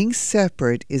 Being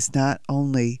separate is not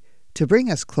only to bring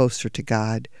us closer to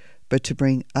God, but to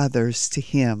bring others to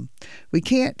Him. We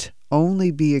can't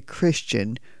only be a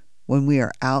Christian when we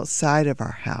are outside of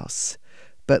our house,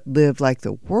 but live like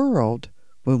the world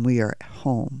when we are at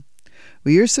home.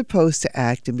 We are supposed to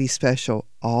act and be special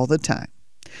all the time.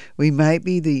 We might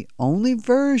be the only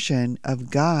version of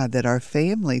God that our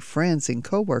family, friends, and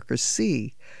coworkers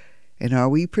see. And are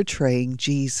we portraying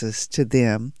Jesus to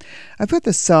them? I put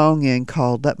the song in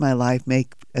called "Let My Life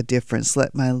Make a Difference,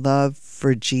 Let My Love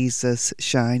for Jesus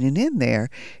Shine." And in there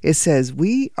it says,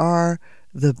 we are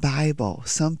the Bible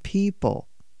some people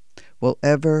will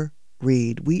ever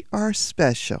read. We are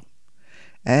special.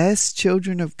 As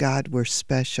children of God, we're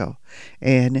special.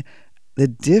 And the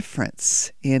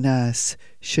difference in us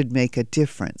should make a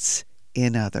difference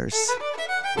in others.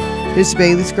 This is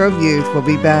Bailey's Grove Youth. We'll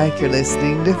be back. You're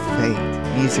listening to Faith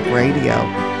Music Radio.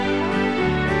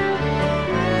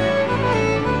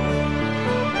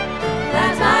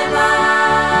 Let my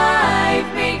life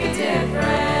make a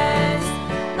difference.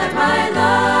 Let my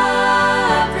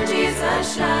love for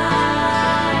Jesus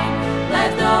shine.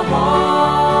 Let the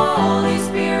Holy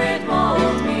Spirit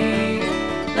mold me.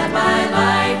 Let my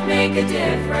life make a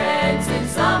difference in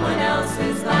someone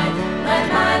else's life. Let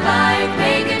my life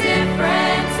make a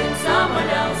difference in someone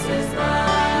else's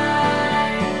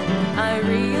life. I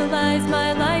realize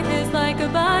my life is like a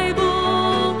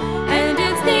Bible, and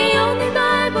it's the only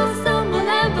Bible some will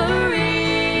ever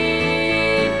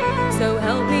read. So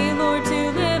help me, Lord,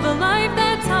 to live a life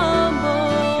that's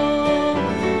humble,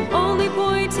 only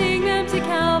pointing them to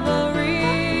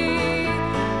Calvary.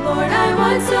 Lord, I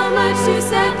want so much to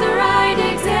set the right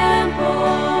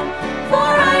example, for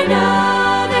I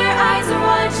know their eyes are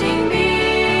watching me.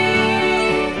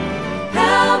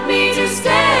 Help me to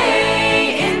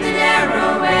stay in the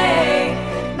narrow way.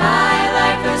 My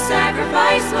life a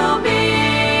sacrifice will be.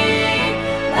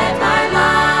 Let my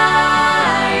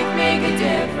life make a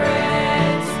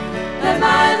difference. Let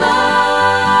my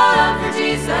love for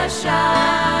Jesus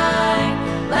shine.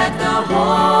 Let the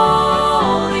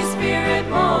Holy Spirit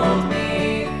mold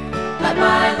me. Let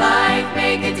my life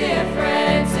make a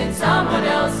difference in someone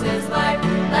else's life.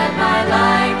 Let my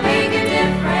life make a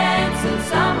difference in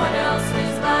someone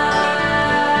else's life.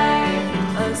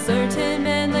 A certain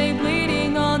man lay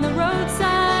bleeding on the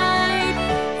roadside.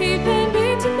 He'd been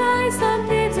beaten by some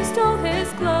thieves who stole his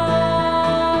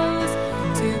clothes.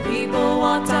 Two people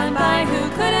walked on by who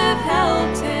could have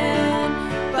helped him,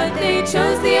 but they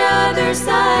chose the other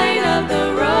side of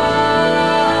the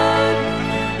road.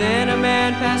 Then a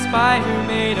man passed by who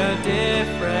made a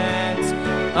difference,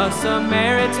 a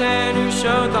Samaritan who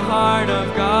showed the heart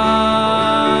of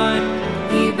God.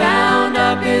 He bound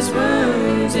up his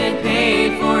wounds and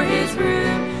paid for his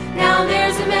room. Now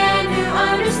there's a man who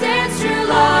understands true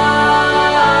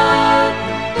love.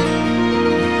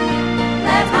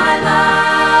 Let my love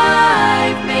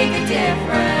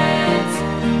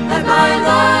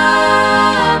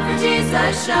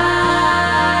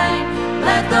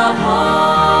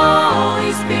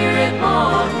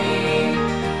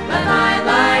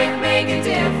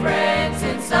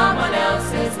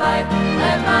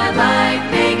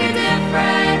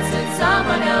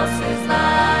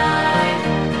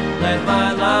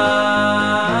my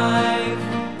life.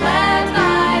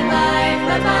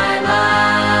 Let my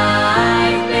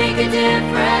life make a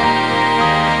difference.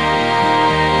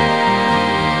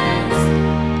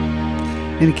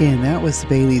 And again, that was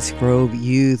Bailey's Grove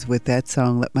Youth with that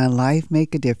song, Let My Life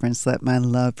Make a Difference, Let My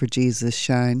Love for Jesus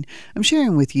Shine. I'm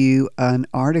sharing with you an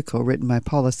article written by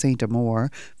Paula St.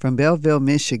 Amour from Belleville,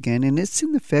 Michigan, and it's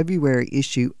in the February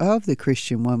issue of the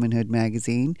Christian Womanhood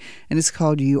magazine, and it's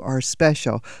called You Are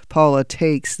Special. Paula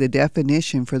takes the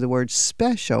definition for the word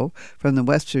special from the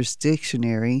Webster's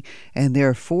Dictionary, and there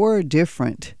are 4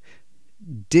 different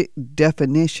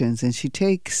definitions, and she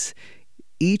takes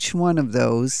each one of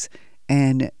those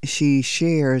and she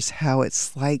shares how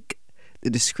it's like the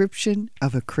description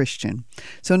of a Christian.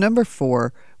 So number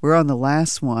 4, we're on the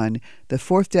last one. The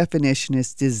 4th definition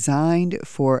is designed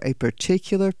for a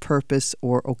particular purpose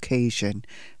or occasion.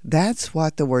 That's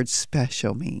what the word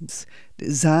special means.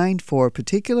 Designed for a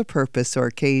particular purpose or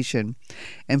occasion.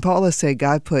 And Paula said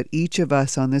God put each of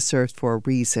us on this earth for a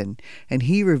reason, and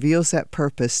he reveals that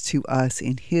purpose to us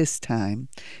in his time.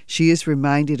 She is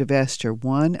reminded of Esther,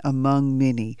 one among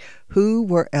many who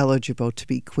were eligible to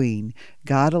be queen.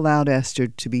 God allowed Esther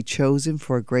to be chosen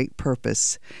for a great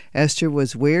purpose. Esther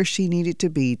was where she needed to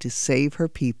be to save her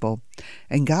people.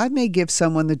 And God may give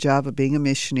someone the job of being a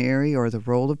missionary or the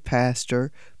role of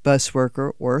pastor, bus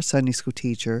worker, or a Sunday school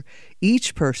teacher.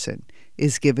 Each person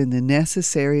is given the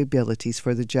necessary abilities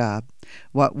for the job.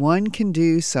 What one can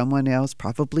do, someone else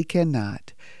probably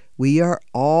cannot. We are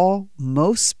all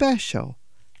most special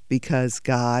because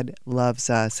God loves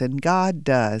us, and God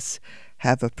does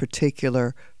have a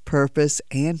particular purpose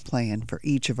and plan for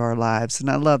each of our lives. And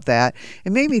I love that.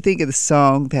 It made me think of the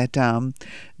song that the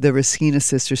Raskina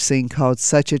sisters sing called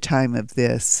Such a Time of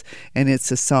This, and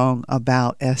it's a song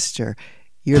about Esther.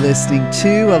 You're listening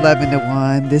to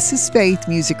 11-1. This is Faith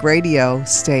Music Radio.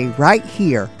 Stay right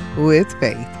here with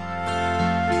Faith.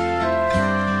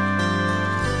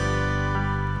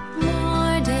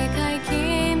 Mordecai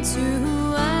came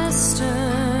to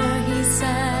Esther. He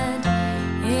said,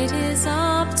 "It is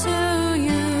up to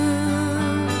you.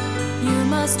 You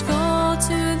must go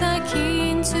to the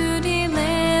king to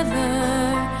deliver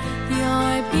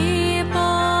your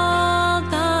people,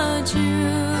 the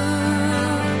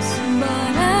Jews."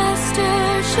 But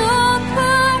Esther shook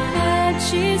her head.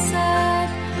 She said,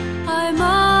 "I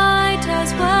might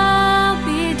as well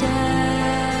be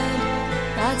dead."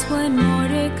 That's when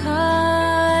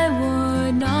Mordecai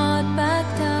would not back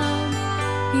down.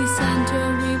 He sent a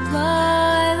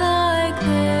reply like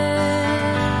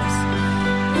this: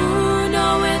 "Who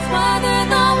knoweth whether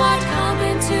thou art come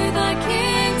into the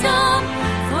kingdom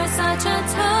for such a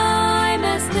time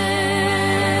as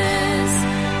this?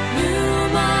 You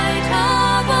might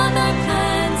have other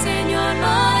plans in your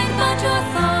mind, but your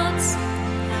thoughts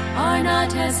are not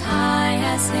as high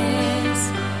as his.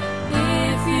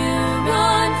 If you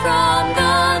run from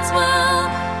God's will,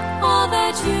 all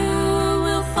that you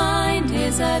will find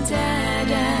is a dead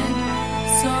end.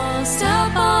 So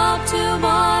step up to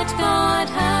what God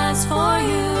has for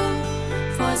you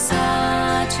for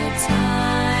such a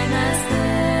time as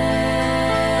this."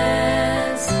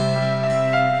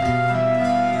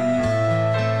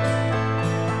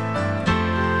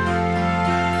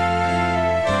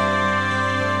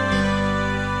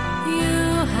 You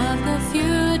have the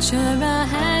future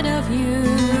ahead of you.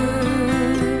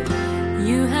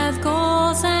 You have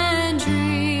goals and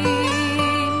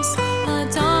dreams. A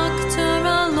doctor,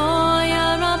 a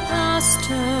lawyer, a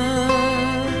pastor.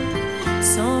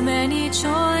 So many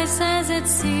choices it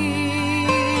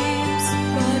seems.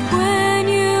 But when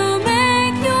you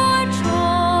make your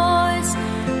choice,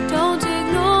 don't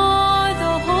ignore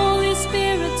the Holy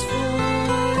Spirit's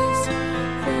voice.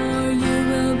 For you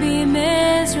will be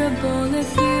miserable if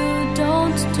you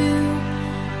don't do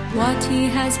what he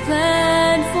has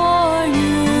planned for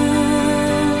you.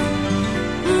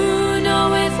 Who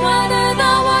knoweth whether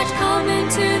thou art come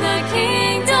into the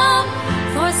kingdom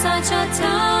for such a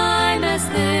time as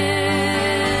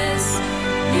this?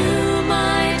 You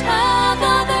might have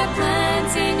other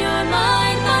plans in your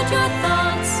mind, but your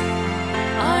thoughts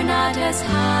are not as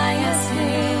high as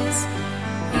his.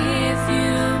 If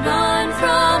you run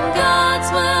from God's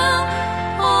will,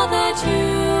 all that you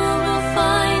will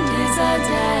find is a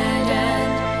dead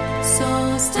end. So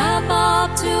step up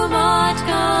to what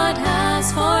God has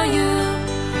for you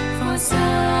for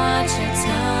such a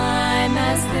time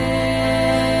as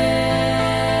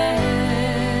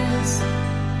this.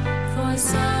 For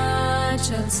such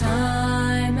a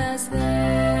time as this.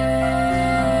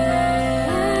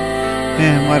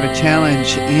 And what a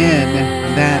challenge in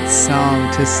that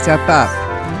song to step up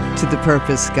to the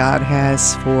purpose God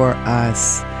has for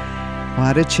us.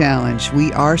 What a challenge.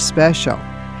 We are special,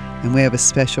 and we have a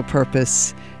special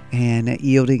purpose and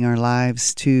yielding our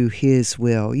lives to His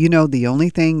will. You know, the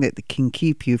only thing that can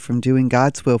keep you from doing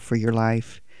God's will for your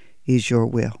life is your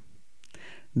will.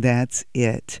 That's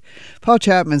it. Paul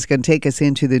Chapman's going to take us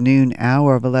into the noon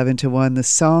hour of 11 to 1, the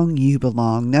song You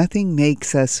Belong. Nothing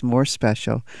makes us more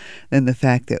special than the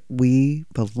fact that we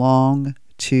belong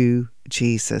to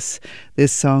Jesus.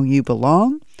 This song, You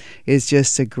Belong, is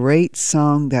just a great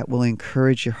song that will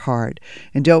encourage your heart.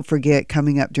 And don't forget,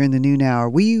 coming up during the noon hour,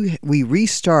 we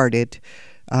restarted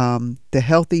the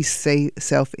Healthy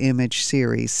Self-Image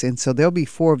series. And so there'll be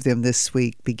 4 of them this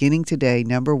week, beginning today.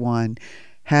 Number 1,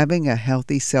 Having a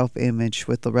Healthy Self-Image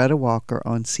with Loretta Walker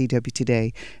on CW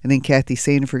Today. And then Kathy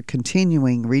Sanford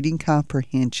continuing reading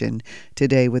comprehension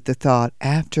today with the thought,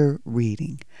 after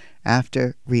reading.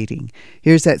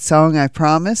 Here's that song I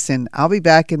promised, and I'll be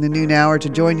back in the noon hour to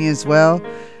join you as well.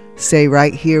 Stay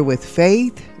right here with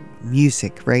Faith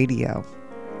Music Radio.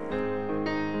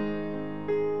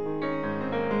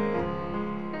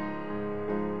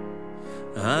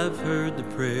 I've heard the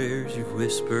prayers you've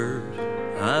whispered,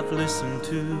 I've listened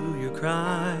to your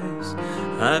cries,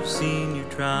 I've seen you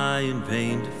try in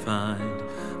vain to find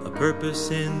a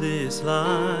purpose in this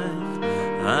life.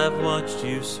 I've watched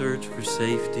you search for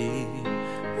safety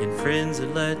in friends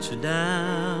that let you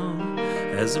down,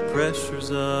 as the pressures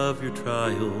of your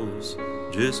trials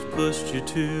just pushed you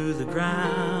to the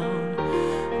ground.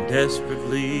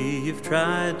 Desperately you've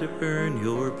tried to earn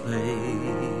your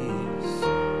place,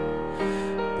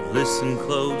 but listen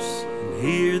close and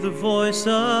hear the voice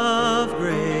of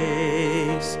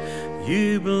grace.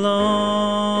 You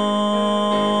belong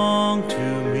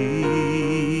to me.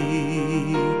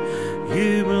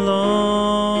 You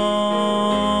belong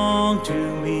to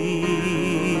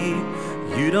me.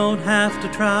 You don't have to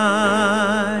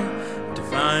try to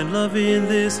find love in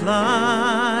this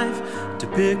life, to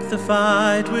pick the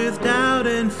fight with doubt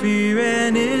and fear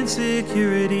and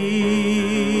insecurity.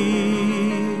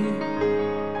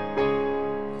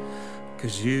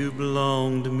 'Cause you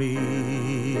belong to me.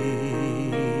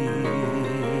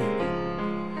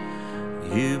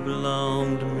 You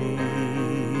belong to me.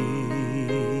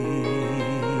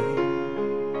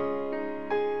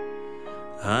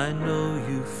 I know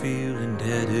you feel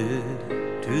indebted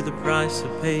to the price I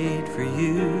paid for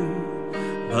you,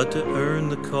 but to earn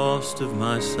the cost of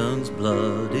my son's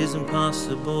blood is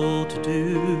impossible to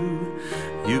do.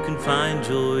 You can find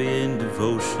joy in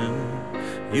devotion,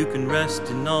 you can rest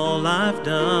in all I've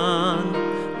done.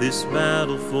 This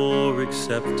battle for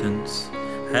acceptance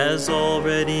has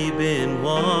already been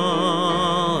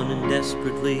won, and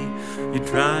desperately you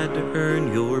tried to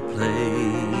earn your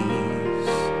place.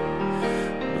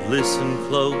 But listen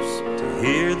close to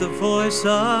hear the voice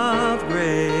of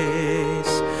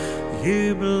grace.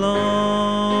 You belong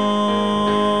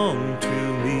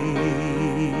to me.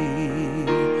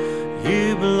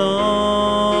 You belong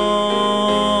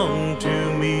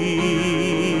to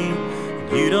me.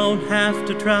 You don't have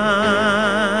to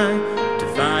try to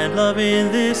find love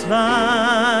in this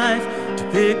life, to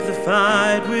pick the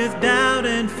fight with doubt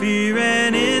and fear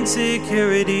and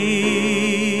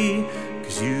insecurity.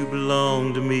 'Cause you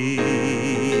belong to me.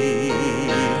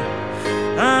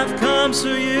 I've come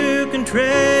so you can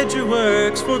trade your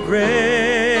works for grace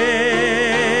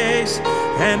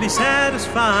and be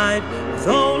satisfied with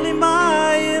only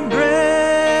my embrace.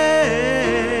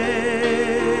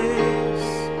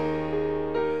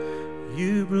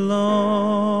 You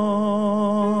belong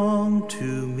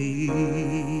to me.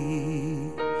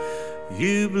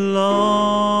 You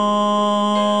belong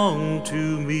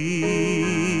to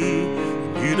me.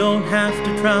 You don't have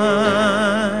to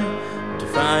try to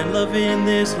find love in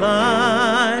this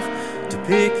life, to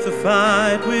pick the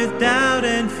fight with doubt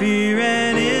and fear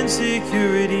and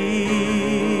insecurity.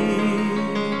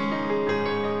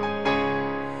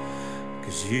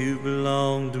 'Cause you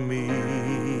belong to me.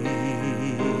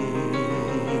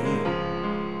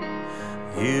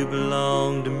 You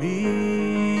belong to me.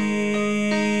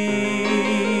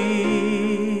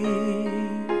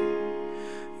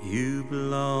 You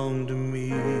belong to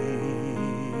me.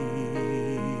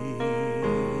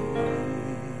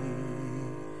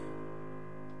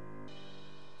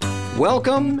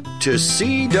 Welcome to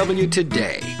CW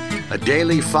Today, a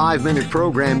daily 5-minute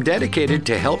program dedicated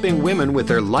to helping women with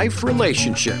their life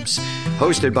relationships.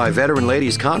 Hosted by Veteran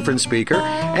Ladies Conference speaker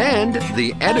and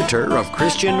the editor of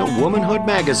Christian Womanhood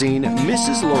magazine,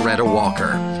 Mrs. Loretta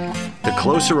Walker. The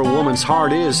closer a woman's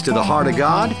heart is to the heart of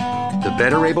God, the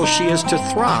better able she is to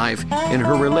thrive in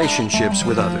her relationships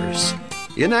with others.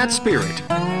 In that spirit,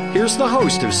 Here's the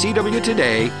host of CW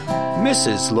Today,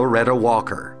 Mrs. Loretta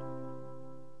Walker.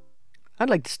 I'd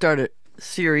like to start a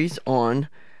series on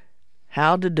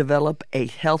how to develop a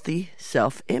healthy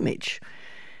self-image.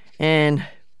 And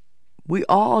we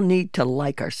all need to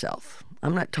like ourselves.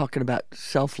 I'm not talking about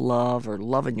self-love or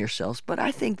loving yourselves, but I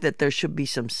think that there should be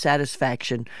some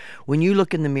satisfaction when you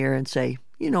look in the mirror and say,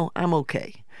 I'm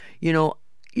okay.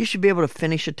 You should be able to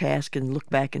finish a task and look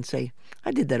back and say,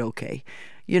 I did that okay.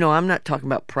 I'm not talking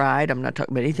about pride. I'm not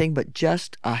talking about anything, but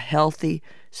just a healthy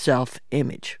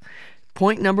self-image.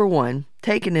 Point number 1,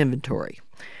 take an inventory.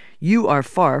 You are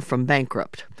far from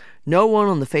bankrupt. No one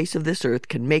on the face of this earth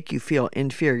can make you feel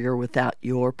inferior without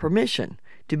your permission.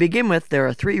 To begin with, there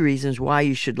are 3 reasons why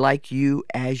you should like you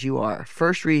as you are.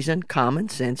 First reason, common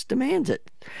sense demands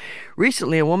it.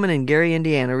 Recently, a woman in Gary,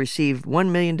 Indiana received $1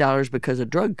 million because a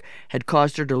drug had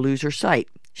caused her to lose her sight.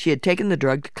 She had taken the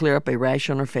drug to clear up a rash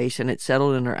on her face, and it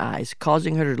settled in her eyes,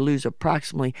 causing her to lose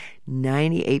approximately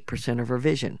 98% of her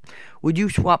vision. Would you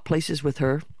swap places with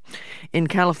her? In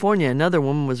California, another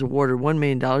woman was awarded $1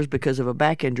 million because of a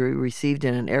back injury received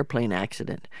in an airplane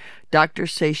accident.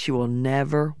 Doctors say she will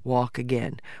never walk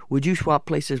again. Would you swap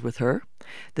places with her?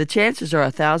 The chances are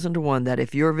 1,000 to 1 that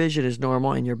if your vision is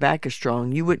normal and your back is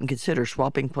strong, you wouldn't consider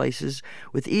swapping places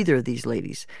with either of these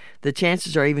ladies. The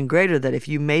chances are even greater that if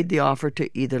you made the offer to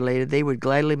either lady, they would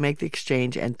gladly make the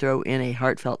exchange and throw in a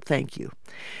heartfelt thank you.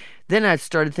 Then I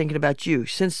started thinking about you.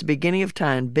 Since the beginning of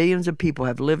time, billions of people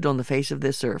have lived on the face of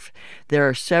this earth. There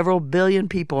are several billion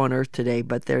people on earth today,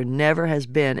 but there never has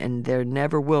been and there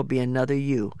never will be another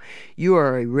you. You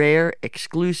are a rare,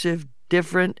 exclusive,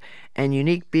 different, and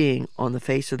unique being on the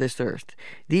face of this earth.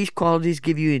 These qualities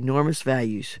give you enormous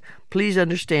values. Please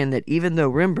understand that even though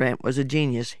Rembrandt was a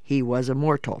genius, he was a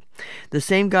mortal. The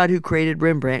same God who created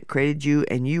Rembrandt created you,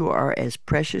 and you are as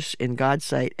precious in God's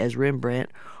sight as Rembrandt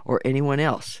or anyone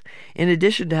else. In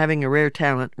addition to having a rare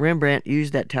talent, Rembrandt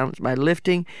used that talent by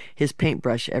lifting his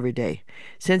paintbrush every day.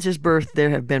 Since his birth, there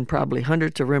have been probably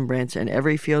hundreds of Rembrandts in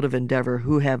every field of endeavor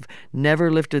who have never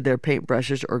lifted their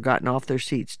paintbrushes or gotten off their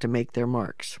seats to make their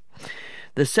marks.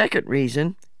 The second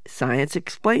reason, science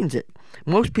explains it.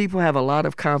 Most people have a lot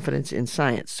of confidence in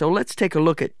science, so let's take a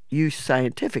look at you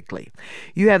scientifically.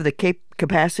 You have the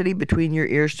capacity between your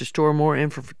ears to store more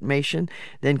information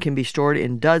than can be stored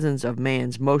in dozens of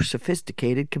man's most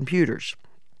sophisticated computers.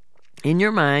 In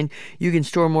your mind, you can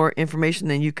store more information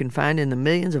than you can find in the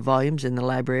millions of volumes in the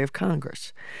Library of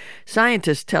Congress.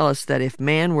 Scientists tell us that if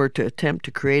man were to attempt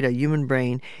to create a human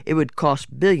brain, it would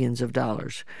cost billions of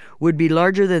dollars, would be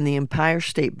larger than the Empire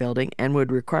State Building, and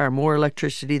would require more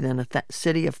electricity than a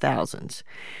city of thousands.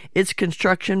 Its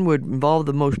construction would involve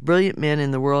the most brilliant men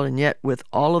in the world, and yet with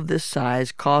all of this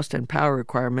size, cost, and power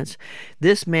requirements,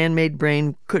 this man-made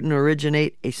brain couldn't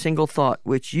originate a single thought,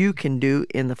 which you can do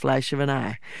in the flash of an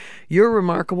eye. Your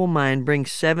remarkable mind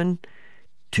brings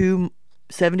 72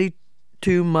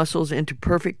 muscles into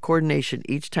perfect coordination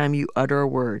each time you utter a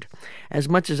word. As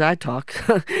much as I talk,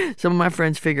 some of my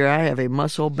friends figure I have a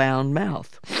muscle-bound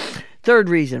mouth. Third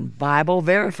reason, Bible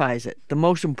verifies it. The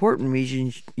most important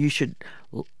reason you should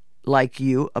like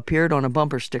you appeared on a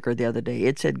bumper sticker the other day.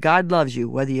 It said, God loves you,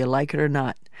 whether you like it or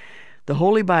not. The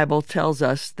Holy Bible tells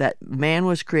us that man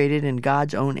was created in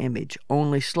God's own image,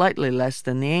 only slightly less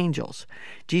than the angels.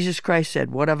 Jesus Christ said,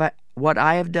 What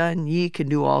I have done, ye can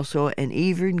do also, and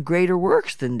even greater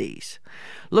works than these.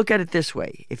 Look at it this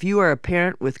way. If you are a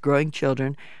parent with growing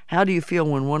children, how do you feel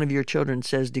when one of your children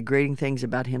says degrading things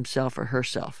about himself or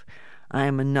herself? I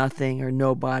am a nothing or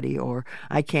nobody, or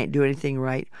I can't do anything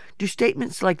right. Do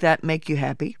statements like that make you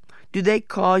happy? Do they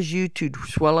cause you to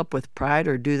swell up with pride,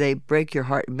 or do they break your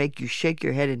heart and make you shake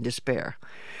your head in despair?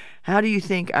 How do you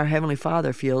think our Heavenly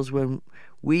Father feels when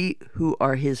we who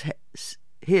are His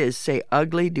say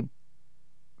ugly,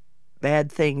 bad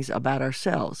things about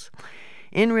ourselves?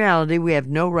 In reality, we have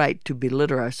no right to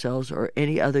belittle ourselves or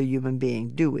any other human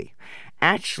being, do we?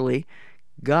 Actually,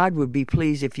 God would be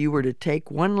pleased if you were to take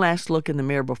one last look in the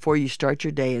mirror before you start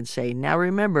your day and say, now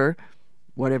remember,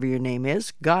 whatever your name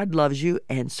is, God loves you,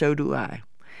 and so do I.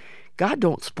 God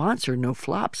don't sponsor no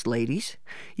flops, ladies.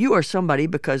 You are somebody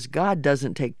because God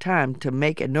doesn't take time to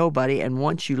make a nobody, and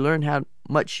once you learn how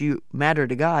much you matter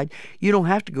to God, you don't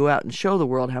have to go out and show the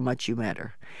world how much you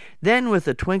matter. Then, with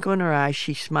a twinkle in her eye,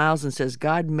 she smiles and says,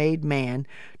 God made man,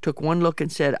 took one look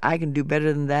and said, I can do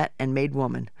better than that, and made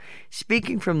woman.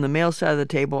 Speaking from the male side of the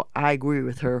table, I agree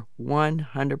with her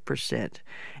 100%.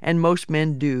 And most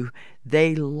men do.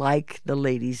 They like the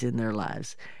ladies in their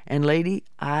lives. And lady,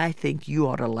 I think you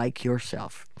ought to like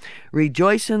yourself.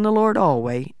 Rejoice in the Lord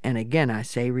always, and again I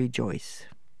say rejoice.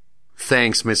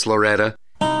 Thanks, Miss Loretta.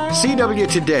 CW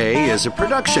Today is a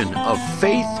production of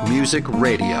Faith Music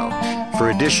Radio.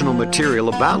 For additional material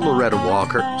about Loretta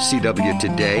Walker, CW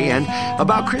Today, and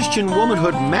about Christian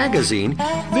Womanhood magazine,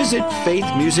 visit Faith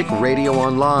Music Radio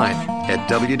online at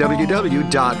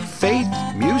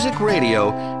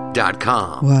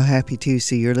www.faithmusicradio.com. Well, happy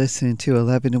Tuesday. You're listening to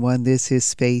 11-to-1. This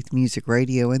is Faith Music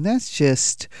Radio, and that's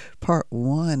just part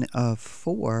 1 of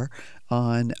 4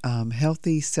 on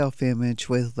Healthy Self-Image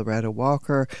with Loretta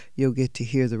Walker. You'll get to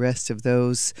hear the rest of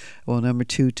those. Well, number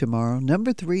 2 tomorrow,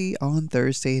 number 3 on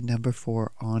Thursday, and number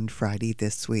 4 on Friday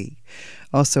this week.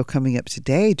 Also coming up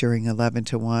today during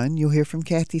 11-to-1, you'll hear from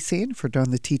Kathy Sanford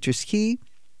on the Teacher's Key.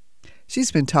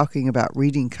 She's been talking about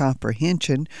reading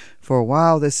comprehension for a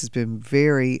while. This has been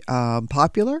very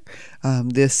popular.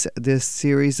 This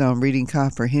series on reading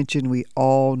comprehension, we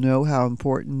all know how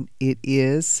important it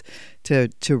is to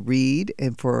read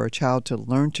and for a child to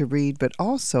learn to read, but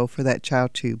also for that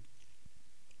child to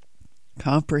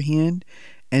comprehend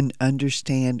and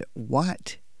understand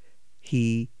what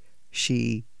she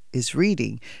is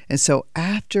reading. And so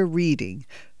after reading,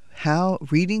 how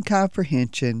reading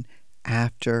comprehension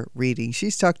after reading.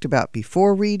 She's talked about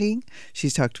before reading,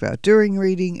 she's talked about during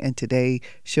reading, and today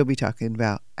she'll be talking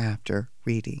about after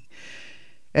reading.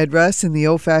 Ed Russ and the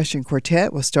Old Fashioned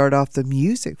Quartet will start off the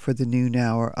music for the noon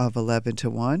hour of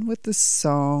 11-to-1 with the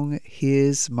song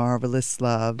His Marvelous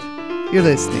Love. You're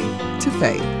listening to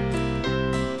Faith.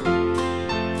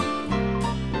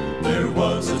 There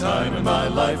was a time in my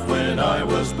life when I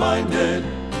was blinded.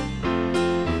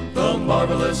 The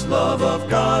marvelous love of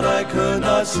God I could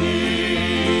not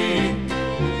see.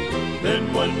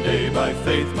 Then one day by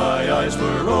faith my eyes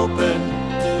were opened.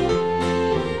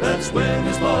 That's when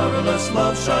His marvelous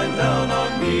love shined down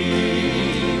on me.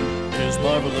 His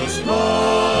marvelous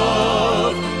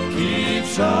love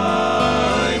keeps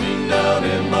shining down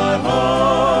in my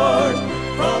heart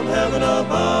from heaven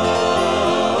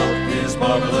above. His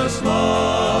marvelous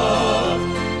love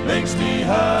makes me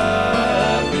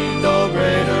happy. No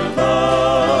greater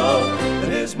love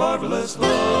than His marvelous love.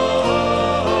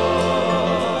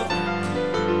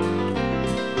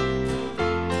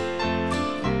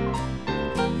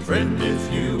 Friend,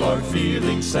 if you are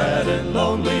feeling sad and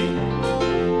lonely,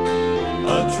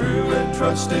 a true and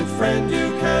trusted friend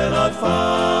you cannot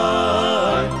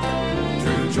find.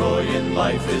 True joy in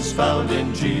life is found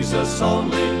in Jesus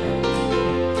only.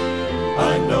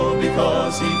 I know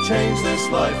because He changed this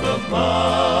life of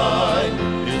mine.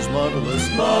 His marvelous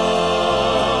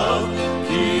love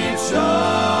keeps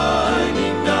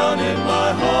shining down in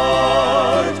my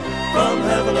heart from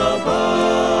heaven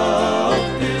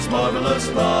above. His marvelous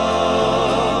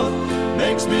love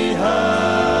makes me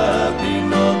happy.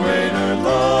 No greater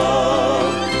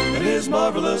love than His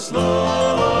marvelous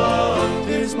love.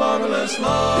 His marvelous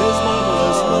love. His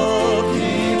marvelous love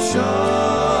keeps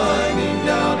shining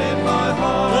down in my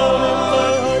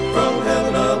heart from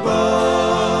heaven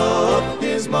above.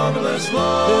 His marvelous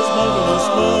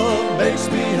love makes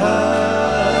me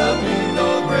happy.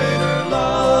 No greater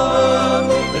love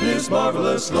than His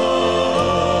marvelous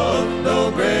love.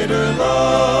 No greater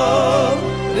love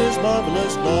than His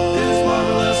marvelous love. His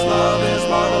marvelous love. His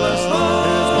marvelous love.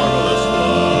 His marvelous love.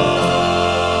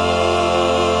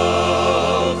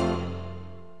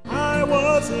 I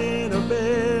was in a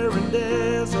barren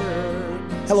desert.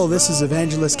 Hello, this is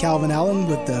Evangelist Calvin Allen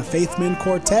with the Faith Men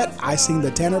Quartet. I sing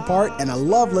the tenor part, and I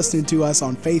love listening to us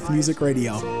on Faith Music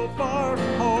Radio.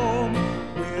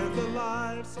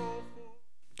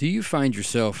 Do you find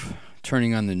yourself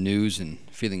turning on the news and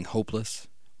feeling hopeless?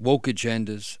 Woke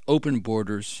agendas, open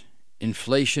borders,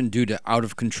 inflation due to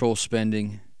out-of-control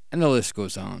spending, and the list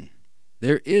goes on.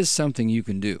 There is something you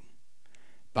can do.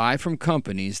 Buy from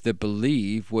companies that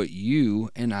believe what you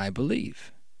and I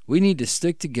believe. We need to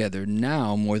stick together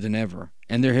now more than ever,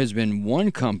 and there has been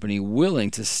one company willing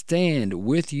to stand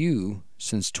with you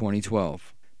since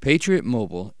 2012. Patriot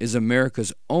Mobile is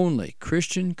America's only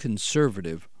Christian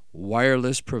conservative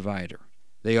wireless provider.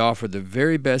 They offer the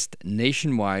very best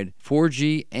nationwide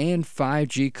 4G and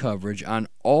 5G coverage on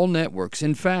all networks.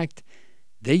 In fact,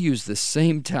 they use the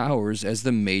same towers as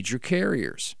the major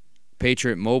carriers.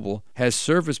 Patriot Mobile has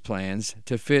service plans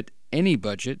to fit any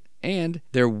budget, and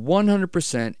their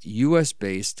 100%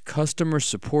 U.S.-based customer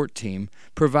support team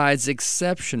provides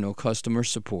exceptional customer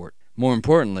support. More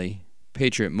importantly,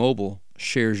 Patriot Mobile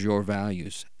shares your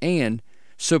values and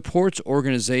supports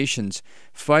organizations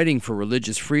fighting for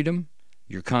religious freedom,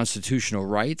 your constitutional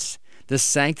rights, the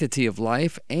sanctity of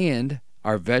life, and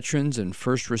our veterans and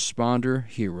first responder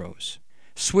heroes.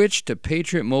 Switch to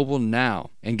Patriot Mobile now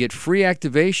and get free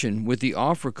activation with the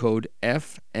offer code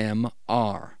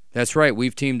FMR. That's right,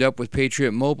 we've teamed up with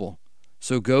Patriot Mobile.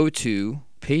 So go to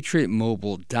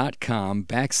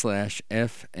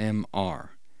patriotmobile.com/FMR.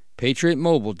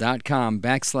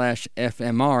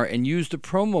 patriotmobile.com/FMR and use the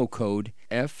promo code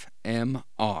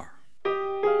FMR.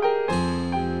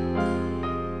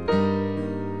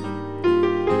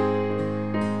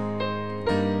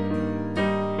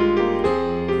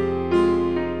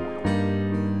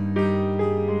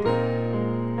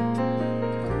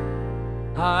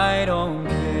 I don't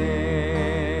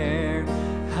care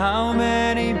how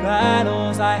many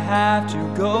battles I have to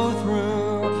go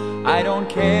through. I don't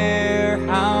care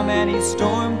how many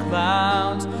storm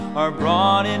clouds are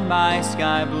brought in my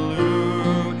sky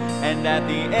blue. And at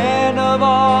the end of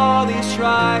all these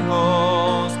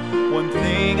trials, one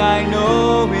thing I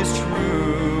know is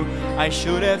true. I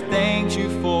should have thanked you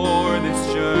for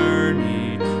this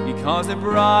journey, because it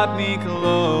brought me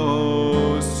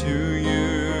close to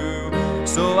you.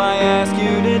 So I ask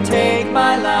you to take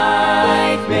my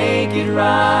life, make it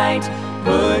right,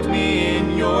 put me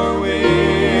in your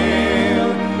will.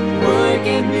 Work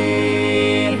in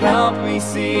me, help me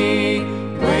see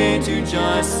when to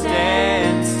just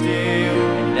stand still.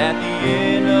 And at the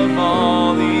end of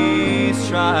all these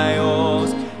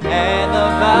trials and the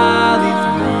valley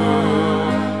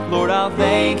through, Lord, I'll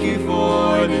thank you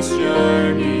for this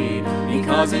journey,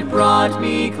 because it brought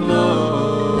me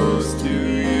close to you.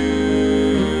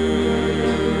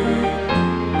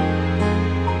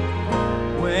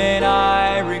 When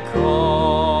I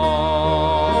recall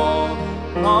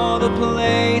all the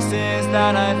places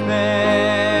that I've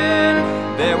been,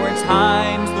 there were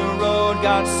times the road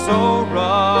got so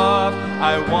rough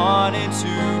I wanted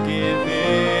to give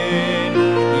in.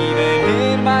 Even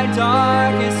in my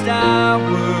darkest hour,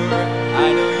 I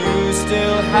know you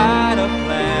still had a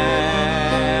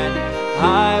plan.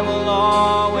 I will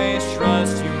always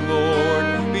trust you, Lord,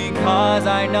 because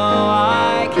I know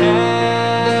I can.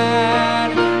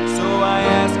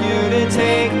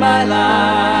 Take my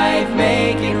life,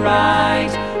 make it right,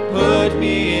 put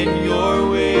me in your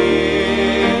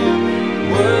will.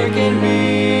 Work in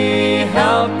me,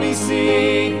 help me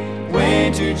see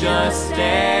when to just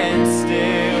stand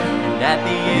still. And at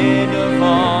the end of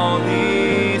all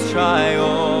these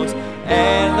trials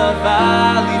and the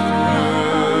valley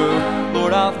through,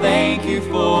 Lord, I'll thank you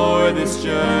for this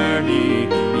journey,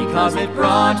 because it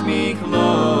brought me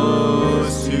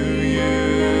close to you.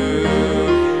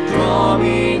 Draw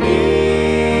me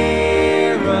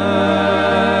nearer,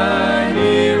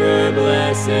 nearer,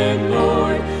 blessed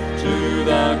Lord, to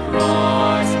the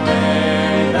cross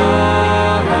where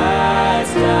thou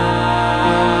hast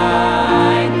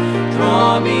died.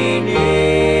 Draw me nearer,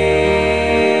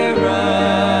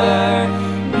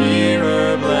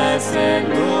 nearer, blessed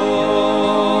Lord.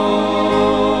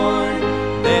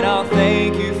 Then I'll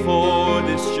thank you for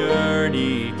this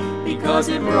journey, because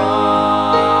it brought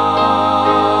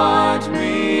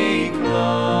me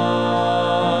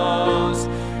close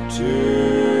to you.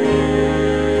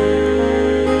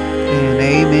 And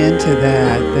amen to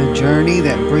that. The journey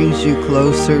that brings you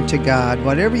closer to God,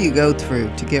 whatever you go through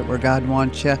to get where God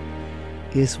wants you,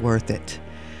 is worth it.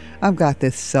 I've got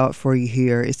this thought for you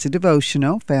here. It's a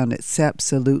devotional found at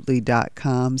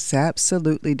sapsalutely.com,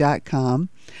 sapsalutely.com,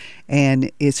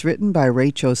 and it's written by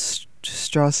Rachel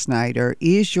Strossnider.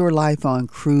 Is your life on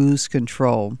cruise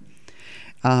control?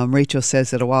 Rachel says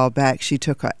that a while back she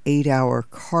took an 8-hour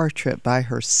car trip by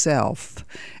herself,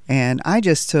 and I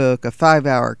just took a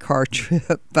 5-hour car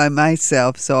trip by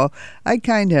myself, so I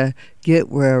kind of get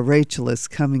where Rachel is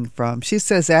coming from. She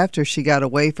says after she got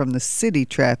away from the city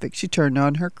traffic, she turned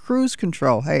on her cruise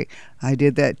control. Hey, I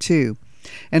did that too.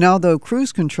 And although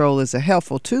cruise control is a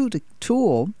helpful tool to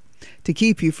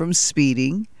keep you from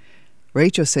speeding,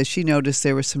 Rachel says she noticed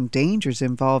there were some dangers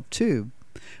involved too.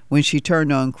 When she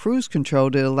turned on cruise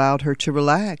control, it allowed her to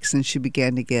relax, and she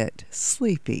began to get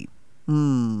sleepy.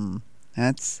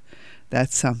 That's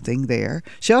something there.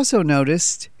 She also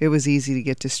noticed it was easy to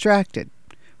get distracted,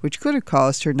 which could have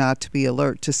caused her not to be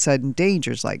alert to sudden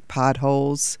dangers like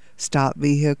potholes, stopped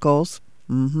vehicles,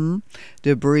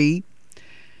 debris.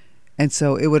 And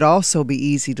so it would also be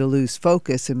easy to lose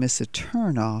focus and miss a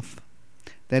turnoff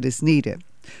that is needed.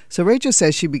 So Rachel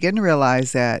says she began to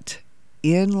realize that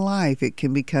in life it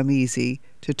can become easy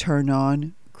to turn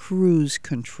on cruise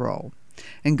control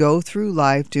and go through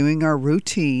life doing our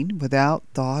routine without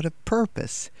thought of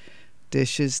purpose.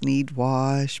 Dishes need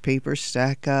washed, paper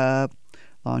stack up,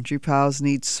 laundry piles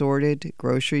need sorted,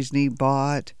 groceries need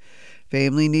bought,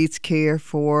 family needs cared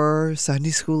for,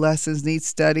 Sunday school lessons need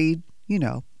studied. You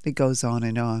know, it goes on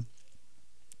and on.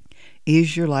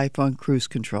 Is your life on cruise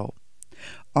control?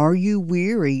 Are you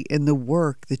weary in the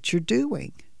work that you're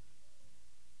doing?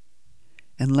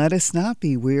 And let us not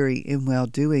be weary in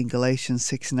well-doing. Galatians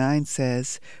 6:9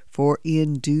 says, for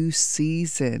in due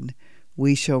season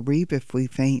we shall reap if we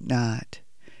faint not.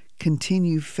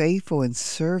 Continue faithful in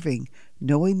serving,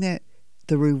 knowing that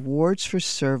the rewards for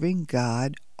serving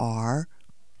God are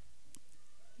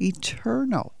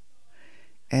eternal.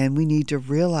 And we need to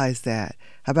realize that.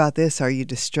 How about this? Are you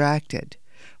distracted?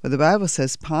 Well, the Bible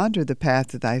says, ponder the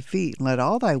path of thy feet, and let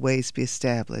all thy ways be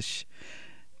established.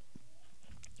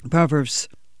 Proverbs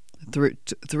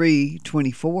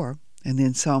 3:24, and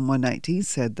then Psalm 119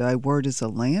 said, thy word is a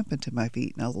lamp unto my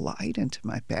feet and a light unto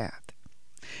my path.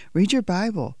 Read your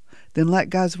Bible. Then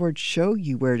let God's word show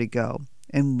you where to go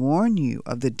and warn you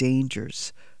of the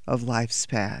dangers of life's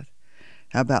path.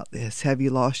 How about this? Have you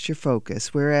lost your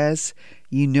focus? Whereas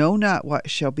you know not what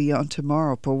shall be on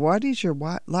tomorrow. For what is your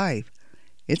life?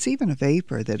 It's even a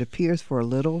vapor that appears for a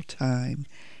little time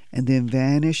and then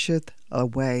vanisheth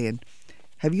away. And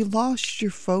have you lost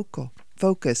your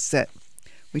focus that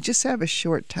we just have a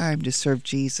short time to serve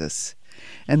Jesus?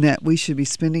 And that we should be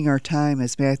spending our time,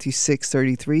 as Matthew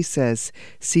 6:33 says,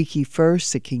 seek ye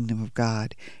first the kingdom of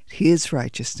God, his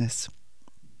righteousness,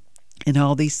 and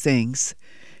all these things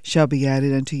shall be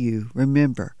added unto you.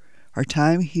 Remember, our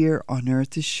time here on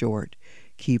earth is short.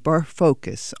 Keep our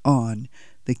focus on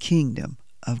the kingdom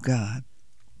of God.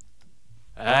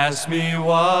 Ask me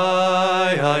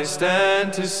why I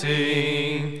stand to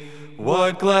sing,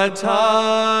 what glad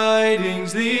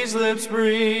tidings these lips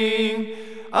bring.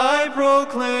 I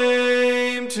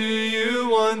proclaim to you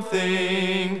one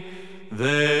thing,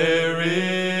 there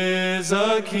is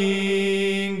a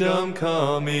kingdom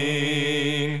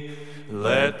coming.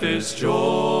 Let this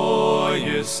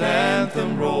joyous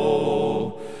anthem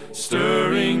roll,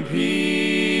 stirring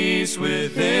peace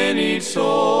within each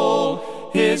soul.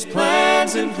 His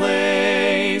plan's in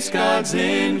place, God's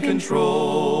in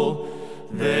control.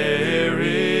 There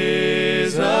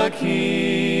is a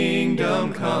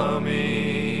kingdom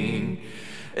coming.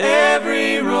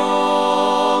 Every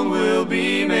wrong will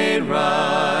be made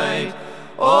right.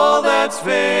 All that's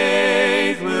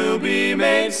faith will be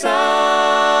made sight.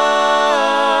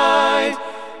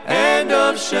 And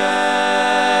of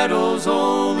shadows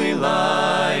only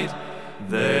light.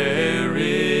 There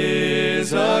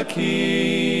is a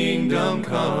kingdom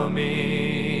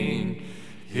coming.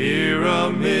 Here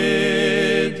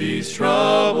amid these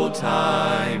troubled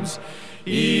times,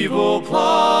 evil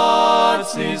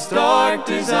plots, these dark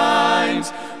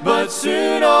designs, but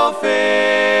soon all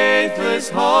faithless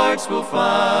hearts will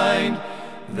find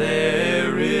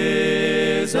there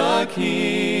is a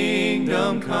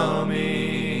kingdom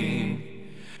coming.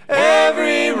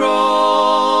 Every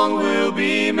wrong will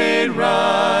be made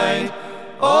right.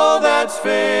 All that's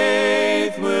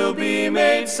faith will be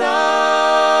made sight.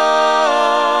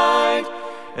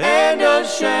 And of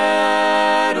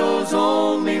shadows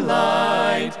only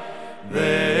light.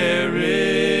 There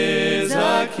is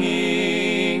a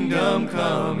kingdom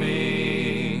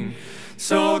coming.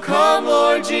 So come,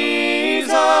 Lord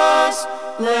Jesus,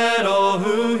 let all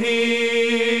who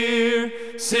hear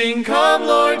sing, come,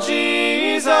 Lord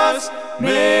Jesus,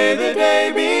 may the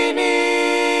day be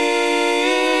near,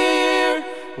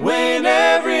 when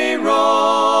every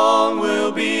wrong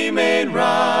will be made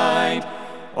right.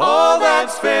 All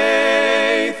that's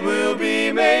faith will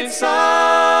be made sight,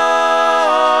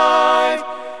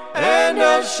 and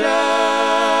of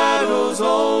shadows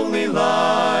only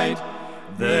light.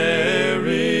 There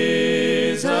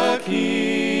is a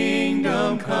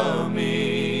kingdom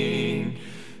coming.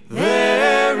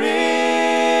 There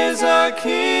is a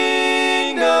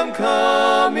kingdom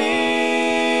coming.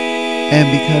 And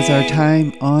because our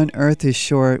time on earth is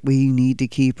short, we need to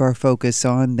keep our focus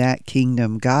on that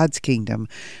kingdom, God's kingdom.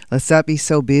 Let's not be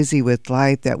so busy with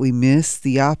life that we miss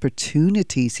the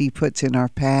opportunities He puts in our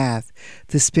path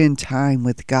to spend time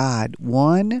with God,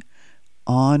 one-on-one.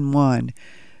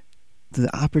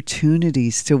 The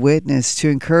opportunities to witness, to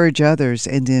encourage others,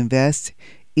 and to invest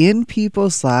in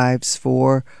people's lives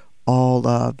for all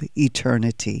of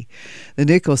eternity. The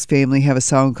Nichols family have a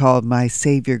song called My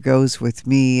Savior Goes With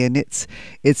Me, and it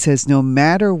says, no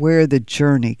matter where the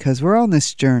journey, because we're on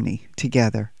this journey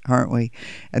together, aren't we?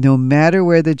 And no matter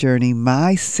where the journey,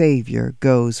 my Savior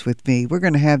goes with me. We're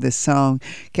going to have this song.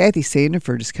 Kathy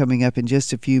Sandiford is coming up in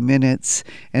just a few minutes,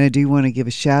 and I do want to give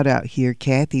a shout out here.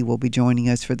 Kathy will be joining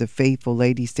us for the Faithful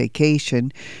Ladies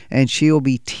Vacation, and she will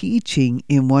be teaching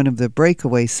in one of the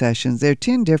breakaway sessions. There are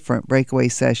 10 different breakaway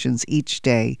sessions each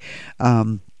day.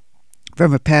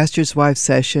 from a pastor's wife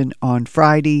session on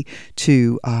Friday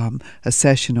to a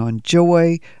session on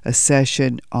joy, a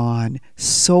session on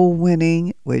soul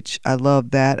winning, which I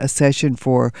love that, a session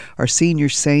for our senior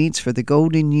saints for the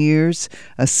golden years,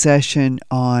 a session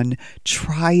on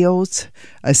trials,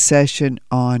 a session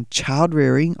on child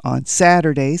rearing on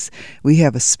Saturdays. We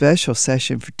have a special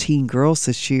session for teen girls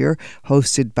this year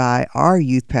hosted by our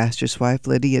youth pastor's wife,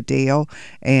 Lydia Dale,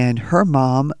 and her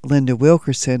mom, Linda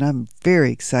Wilkerson. I'm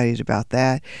very excited about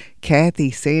that.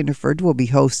 Kathy Sandiford will be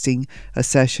hosting a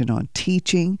session on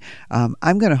teaching. I'm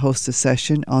going to host a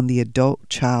session on the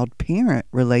adult-child-parent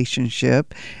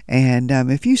relationship. And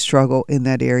if you struggle in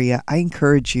that area, I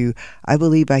encourage you. I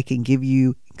believe I can give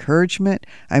you encouragement.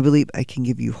 I believe I can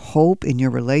give you hope in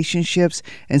your relationships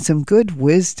and some good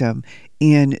wisdom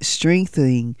in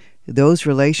strengthening those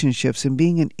relationships and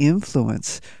being an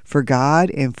influence for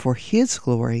God and for His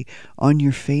glory on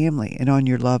your family and on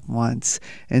your loved ones.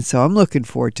 And so I'm looking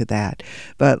forward to that.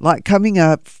 But like coming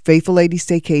up, Faithful Lady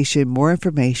Staycation, more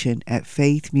information at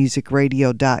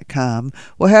faithmusicradio.com.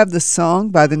 We'll have the song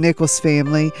by the Nichols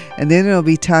family, and then it'll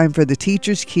be time for the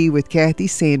Teacher's Key with Kathy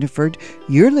Sandiford.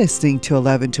 You're listening to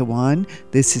 11-1.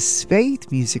 This is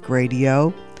Faith Music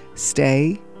Radio.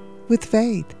 Stay with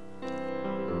faith.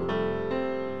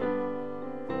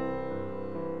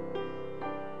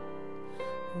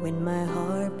 When my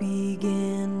heart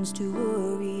begins to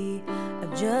worry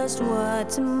of just what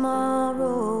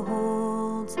tomorrow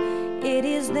holds, it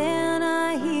is then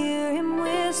I hear Him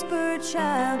whisper,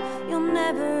 child, you'll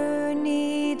never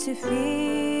need to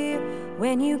fear.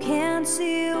 When you can't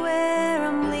see where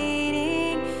I'm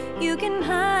leading, you can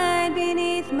hide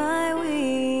beneath my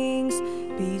wings.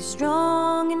 Be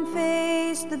strong and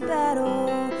face the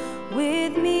battle.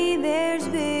 With me there's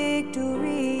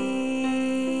victory.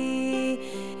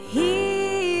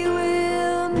 He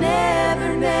will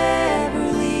never,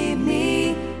 never leave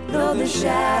me, though the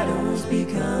shadows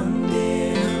become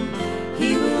dim.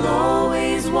 He will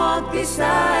always walk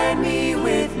beside me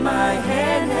with my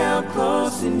hand held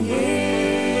close in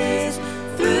His.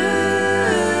 Through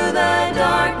the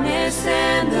darkness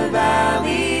and the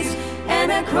valleys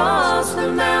and across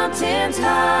the mountains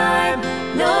high,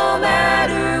 no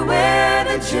matter where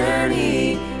the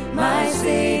journey, my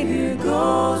Savior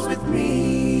goes with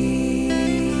me.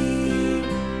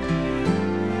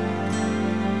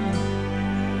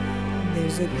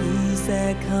 There's a peace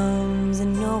that comes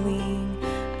in knowing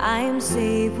I am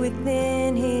safe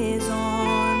within His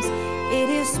arms. It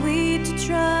is sweet to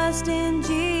trust in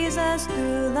Jesus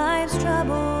through life's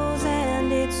troubles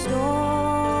and its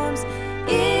storms.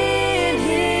 In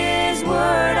His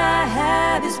word I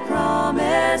have His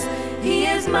promise. He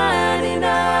is mine and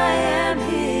I am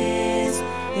His.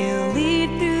 He'll lead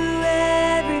through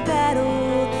every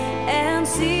battle and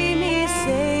see me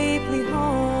safely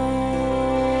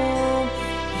home.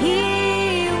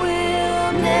 He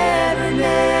will never,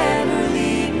 never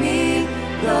leave me,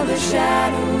 though the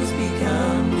shadows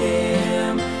become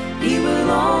dim. He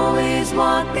will always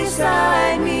walk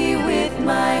beside me with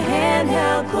my hand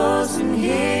held close in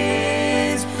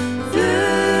His.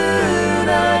 Through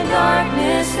the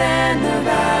darkness and the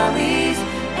valleys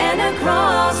and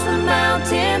across the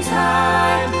mountains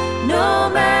high, no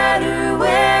matter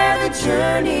where the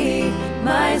journey,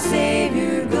 my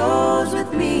Savior goes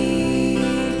with me.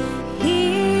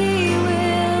 He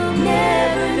will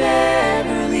never,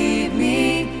 never leave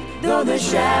me, though the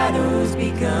shadows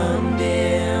become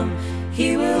dim.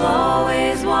 He will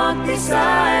always walk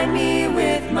beside me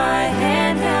with my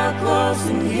hand held close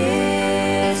in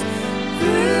His.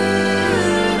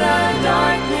 Through the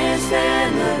darkness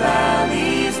and the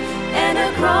valleys and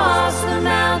across the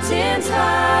mountains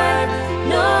high,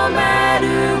 no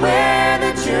matter where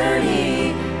the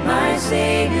journey, my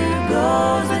Savior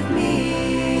goes with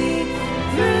me.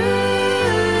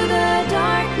 Through the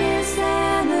darkness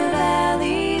and the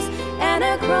valleys and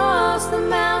across the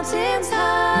mountains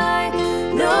high,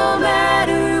 no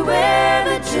matter where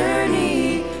the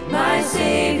journey, my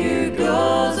Savior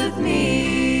goes with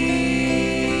me.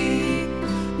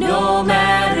 No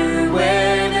matter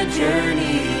where the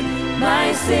journey,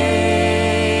 my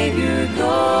Savior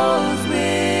goes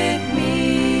with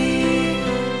me,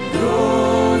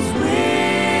 goes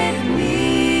with me.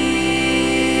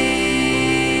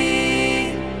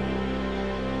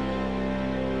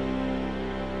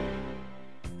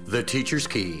 The Teacher's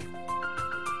Key.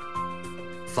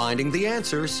 Finding the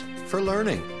answers for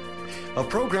learning. A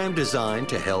program designed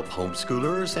to help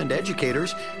homeschoolers and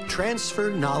educators transfer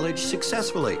knowledge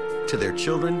successfully to their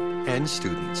children and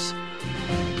students.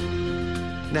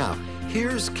 Now,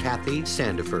 here's Kathy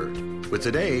Sandiford with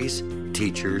today's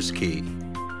Teacher's Key.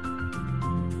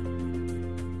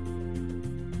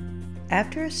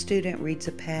 After a student reads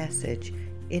a passage,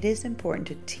 it is important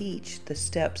to teach the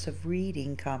steps of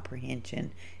reading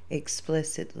comprehension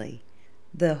explicitly.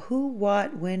 The who,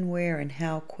 what, when, where, and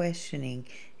how questioning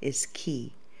is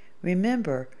key.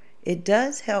 Remember, it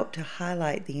does help to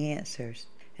highlight the answers,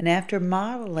 and after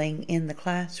modeling in the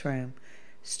classroom,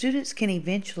 students can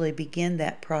eventually begin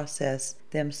that process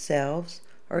themselves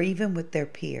or even with their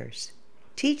peers.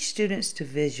 Teach students to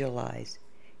visualize.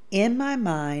 In my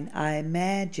mind, I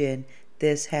imagine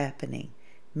this happening.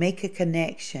 Make a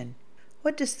connection.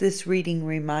 What does this reading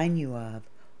remind you of?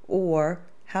 Or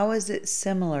how is it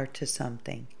similar to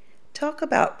something? Talk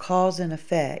about cause and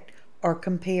effect or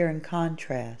compare and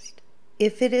contrast.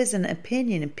 If it is an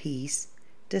opinion piece,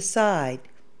 decide,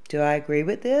 do I agree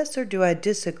with this or do I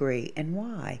disagree, and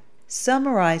why?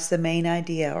 Summarize the main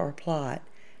idea or plot.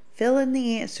 Fill in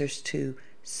the answers to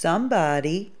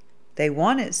somebody, they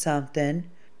wanted something,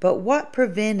 but what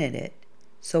prevented it?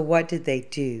 So what did they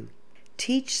do?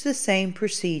 Teach the same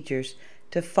procedures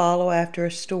to follow after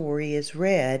a story is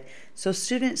read so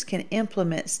students can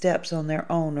implement steps on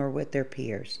their own or with their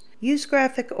peers. Use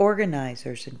graphic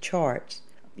organizers and charts.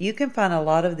 You can find a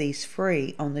lot of these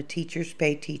free on the Teachers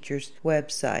Pay Teachers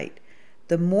website.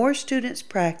 The more students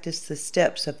practice the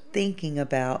steps of thinking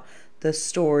about the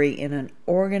story in an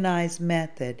organized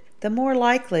method, the more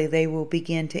likely they will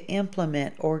begin to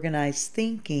implement organized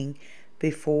thinking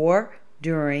before,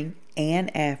 during,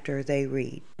 and after they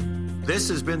read. This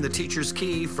has been the Teacher's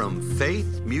Key from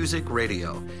Faith Music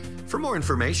Radio. For more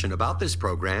information about this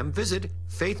program, visit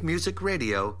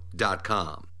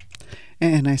faithmusicradio.com.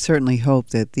 And I certainly hope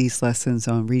that these lessons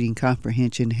on reading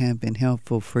comprehension have been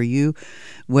helpful for you.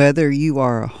 Whether you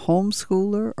are a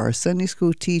homeschooler or a Sunday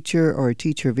school teacher or a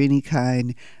teacher of any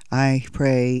kind, I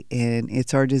pray, and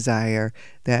it's our desire,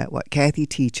 that what Kathy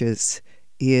teaches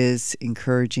is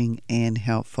encouraging and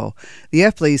helpful. The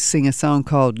Epleys sing a song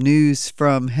called News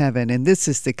from Heaven, and this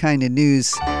is the kind of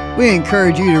news we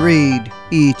encourage you to read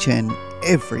each and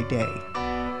every day.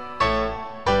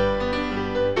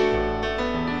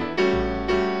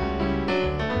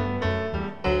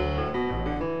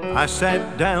 I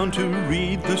sat down to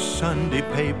read the Sunday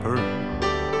paper.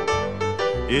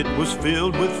 It was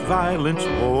filled with violence,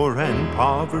 war, and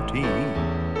poverty.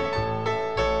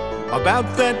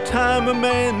 About that time a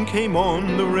man came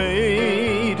on the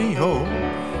radio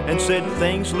and said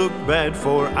things look bad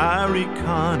for our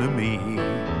economy.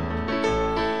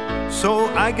 So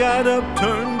I got up,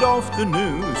 turned off the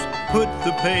news, put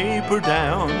the paper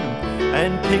down,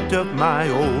 and picked up my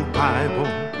old Bible,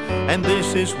 and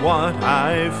this is what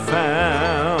I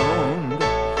found.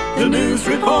 The news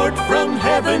report from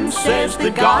heaven says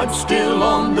that God's still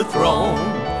on the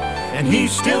throne, and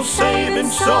He's still saving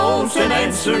souls and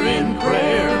answering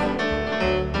prayer.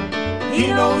 He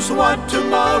knows what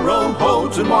tomorrow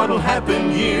holds and what'll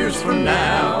happen years from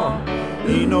now.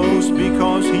 He knows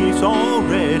because He's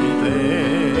already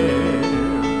there.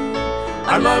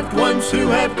 Our loved ones who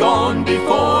have gone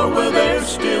before, well, they're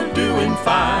still doing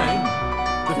fine.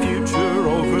 The future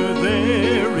over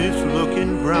there is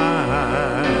looking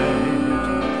bright.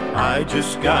 I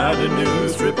just got a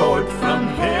news report from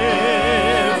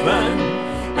heaven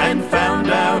and found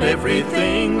out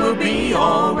everything will be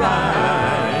all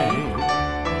right.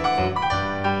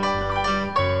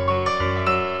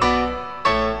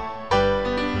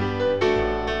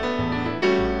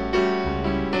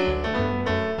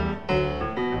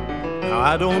 Now,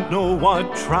 I don't know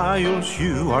what trials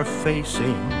you are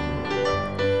facing,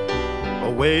 a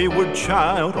wayward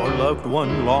child or loved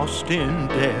one lost in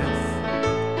death.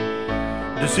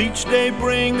 Does each day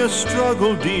bring a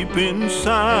struggle deep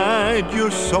inside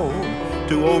your soul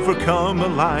to overcome a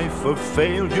life of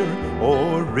failure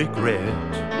or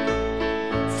regret?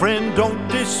 Friend, don't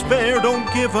despair, don't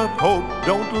give up hope,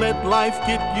 don't let life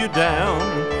get you down,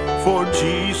 for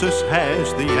Jesus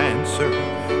has the answer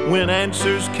when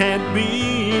answers can't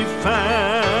be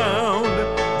found.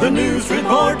 The news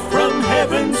report from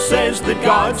heaven says that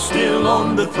God's still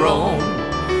on the throne,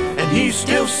 and He's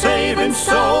still saving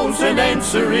souls and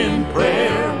answering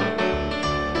prayer.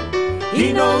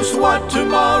 He knows what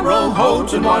tomorrow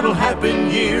holds and what'll happen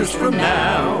years from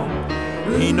now.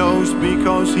 He knows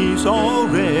because He's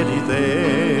already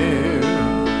there.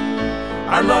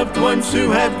 Our loved ones who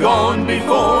have gone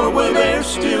before, well, they're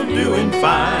still doing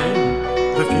fine.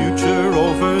 The future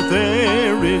over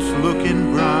there is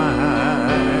looking bright.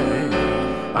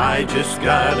 I just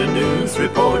got a news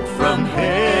report from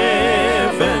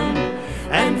heaven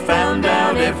and found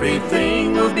out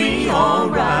everything will be all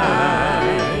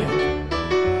right.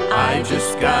 I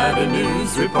just got a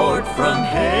news report from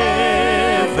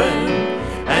heaven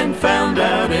and found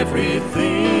out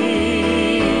everything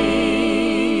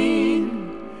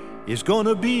is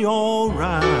gonna be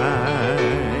alright.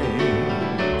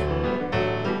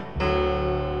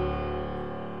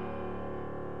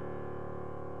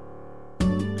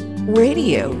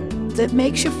 Radio that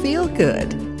makes you feel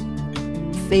good.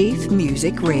 Faith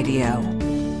Music Radio.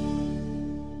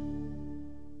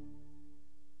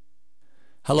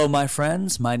 Hello, my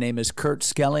friends. My name is Kurt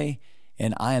Skelly,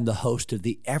 and I am the host of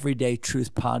the Everyday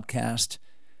Truth Podcast.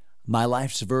 My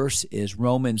life's verse is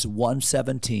Romans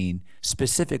 1:17,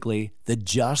 specifically, the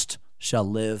just shall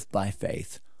live by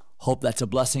faith. Hope that's a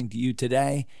blessing to you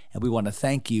today, and we want to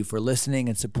thank you for listening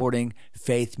and supporting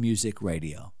Faith Music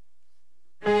Radio.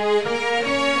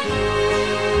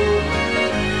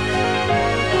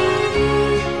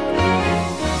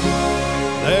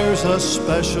 There's a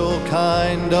special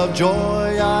kind of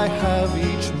joy I have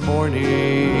each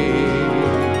morning,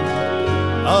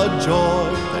 a joy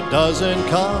that doesn't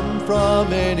come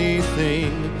from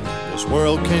anything this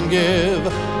world can give.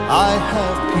 I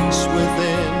have peace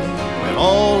within when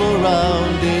all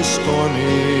around is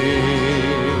storming,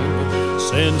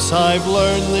 since I've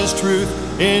learned this truth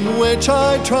in which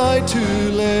I try to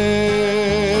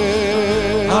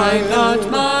live. I'm not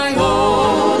my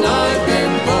own, I've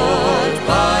been bought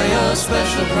by a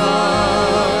special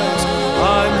price.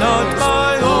 I'm not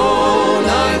my own,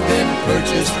 I've been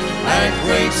purchased at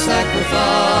great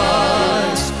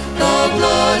sacrifice. The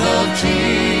blood of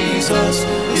Jesus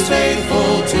is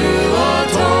faithful to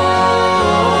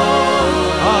atone.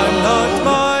 I'm not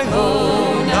my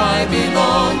own, I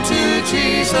belong to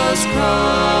Jesus Christ.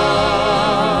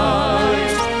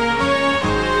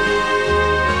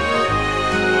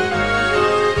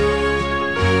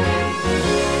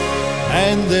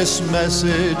 And this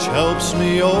message helps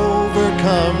me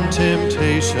overcome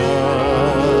temptation.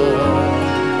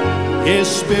 His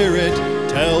Spirit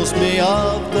tells me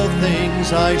of the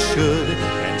things I should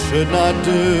and should not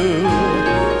do.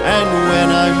 And when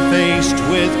I'm faced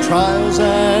with trials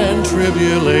and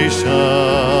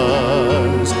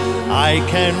tribulations, I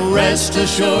can rest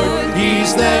assured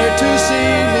He's there to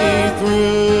see me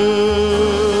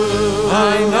through.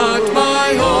 I'm not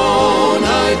my own,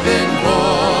 I've been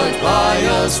bought by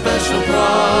a special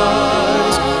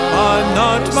price. I'm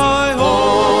not my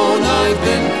own, I've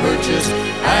been purchased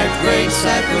at great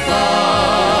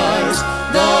sacrifice.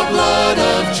 The blood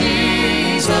of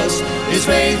Jesus is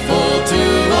faithful to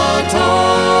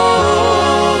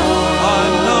atone.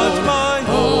 I'm not my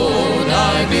own,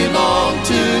 I belong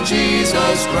to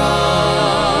Jesus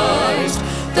Christ.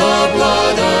 The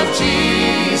blood of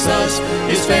Jesus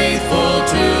is faithful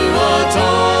to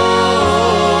atone.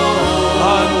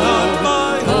 I'm not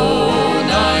my own,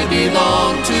 I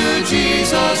belong to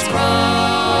Jesus Christ.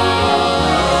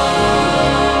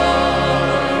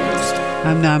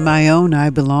 I'm not my own. I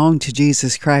belong to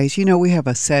Jesus Christ. You know, we have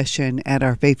a session at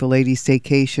our Faithful Ladies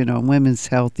Staycation on women's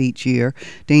health each year.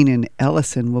 Dana and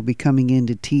Ellison will be coming in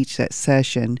to teach that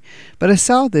session. But I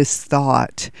saw this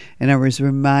thought, and I was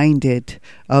reminded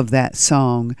of that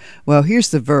song. Well, here's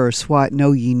the verse. What,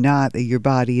 know ye not that your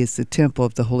body is the temple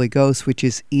of the Holy Ghost, which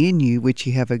is in you, which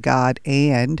ye have of God,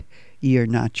 and ye are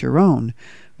not your own.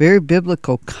 Very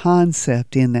biblical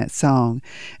concept in that song.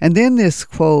 And then this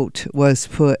quote was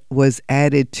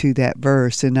added to that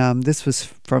verse. And this was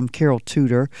from Carol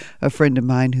Tudor, a friend of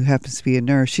mine who happens to be a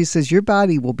nurse. She says, your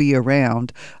body will be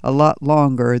around a lot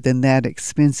longer than that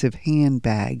expensive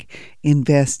handbag.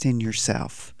 Invest in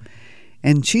yourself.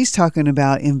 And she's talking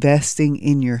about investing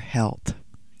in your health.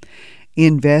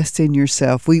 Invest in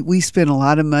yourself. We spend a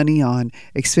lot of money on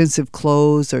expensive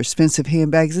clothes or expensive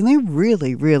handbags, and they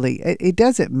really, it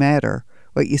doesn't matter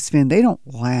what you spend. They don't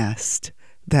last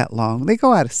that long. They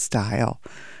go out of style.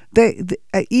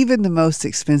 Even the most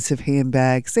expensive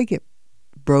handbags, they get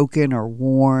broken or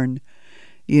worn.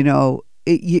 You know,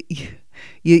 you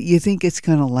think it's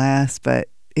going to last, but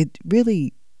it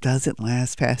really doesn't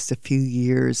last past a few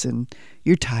years, and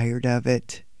you're tired of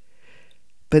it.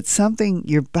 But something,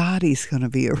 your body's going to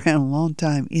be around a long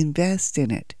time. Invest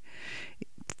in it.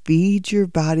 Feed your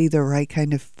body the right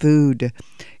kind of food.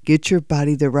 Get your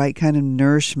body the right kind of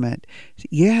nourishment.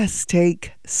 Yes,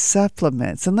 take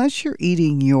supplements. Unless you're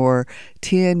eating your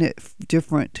 10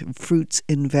 different fruits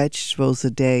and vegetables a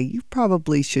day, you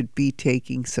probably should be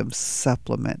taking some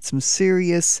supplements, some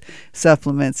serious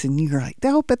supplements. And you're like,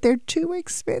 no, but they're too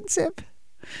expensive.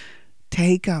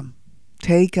 Take them.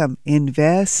 Take them.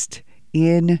 Invest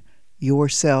in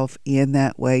yourself in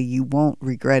that way. You won't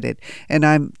regret it. And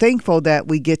I'm thankful that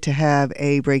we get to have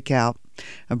a breakout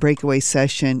a breakaway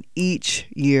session each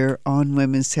year on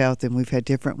women's health, and we've had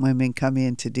different women come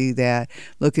in to do that.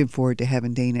 Looking forward to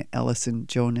having Dana Ellison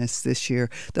join us this year.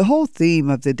 The whole theme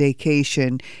of the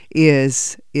daycation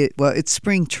is, it's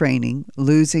spring training,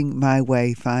 losing my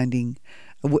way,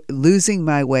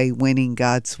 winning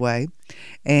God's way.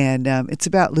 And it's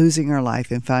about losing our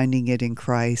life and finding it in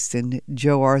Christ. And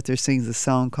Joe Arthur sings a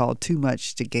song called Too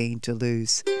Much to Gain to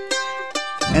Lose.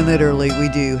 And literally, we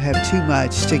do have too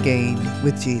much to gain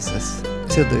with Jesus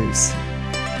to lose.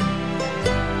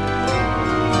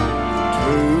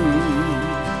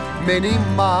 Too many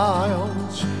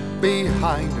miles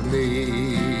behind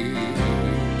me,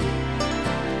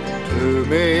 too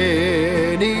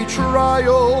many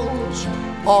trials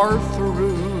are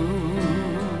through,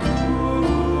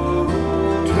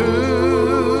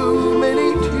 too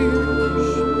many tears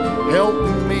help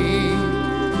me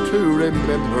to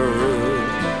remember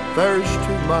there's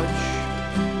too much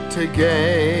to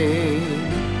gain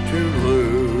to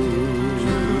lose.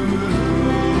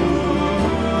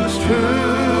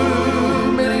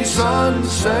 Too many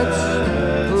sunsets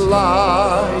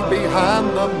lie behind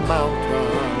the mountain,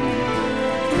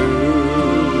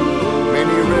 too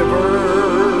many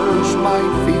rivers my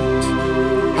feet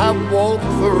have walked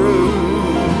through,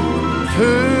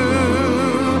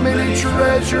 too many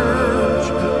treasures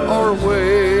are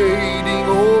waiting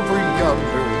over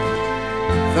yonder.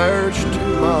 There's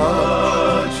too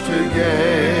much to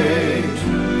gain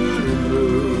to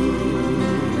lose.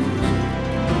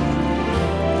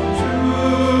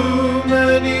 Too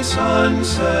many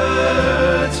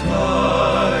sunsets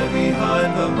lie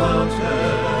behind the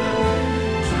mountain,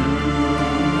 too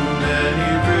many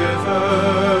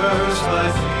rivers my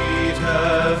feet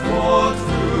have walked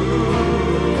through,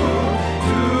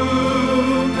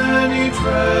 too many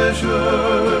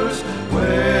treasures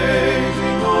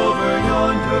waiting over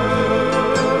yonder.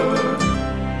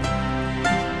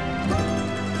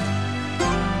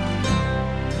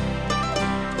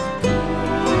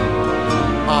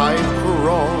 I've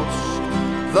crossed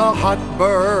the hot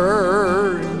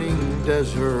burning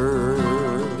desert,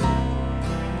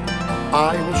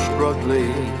 I was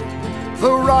struggling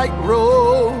the right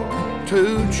road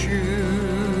to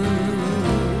choose,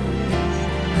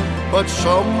 but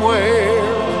somewhere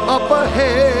up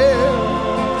ahead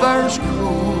there's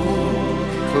cool,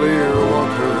 clear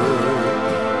water,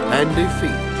 and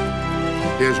defeat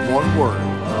is one word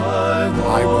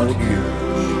I won't use.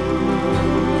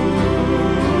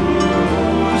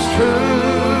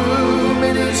 Too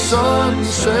many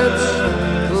sunsets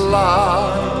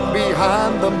lie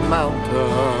behind the mountain,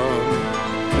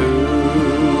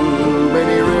 too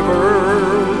many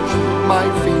rivers my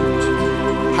feet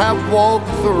have walked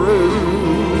through,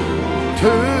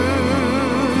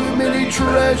 too many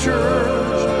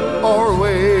treasures are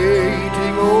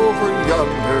waiting over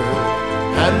yonder,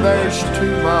 and there's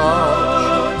too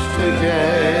much to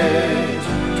gain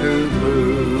to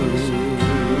lose.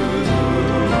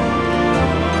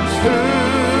 Too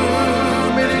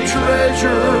many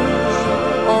treasures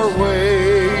are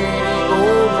waiting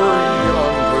over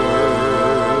yonder,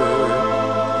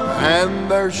 and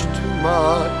there's too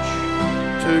much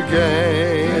to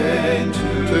gain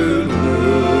to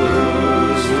lose.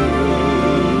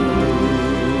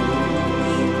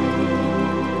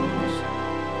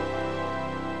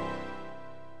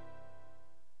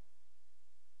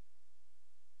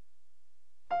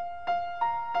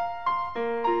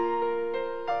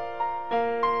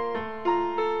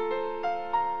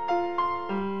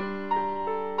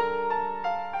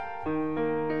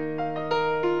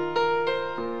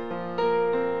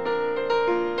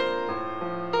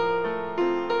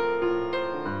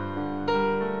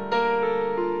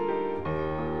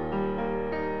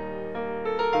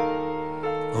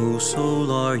 O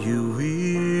soul, are you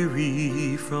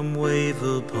weary from wave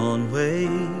upon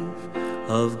wave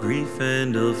of grief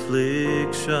and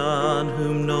affliction,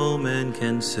 whom no man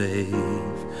can save?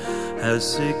 Has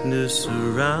sickness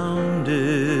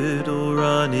surrounded, or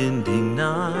unending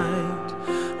night,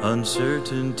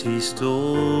 uncertainty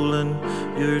stolen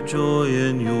your joy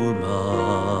and your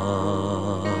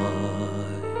might?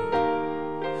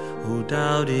 O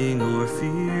doubting or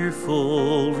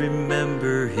fearful,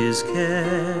 remember his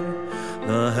care.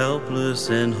 The helpless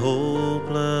and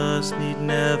hopeless need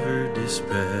never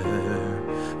despair,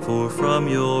 for from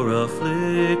your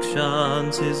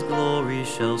afflictions his glory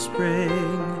shall spring.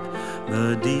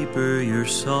 The deeper your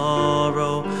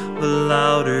sorrow, the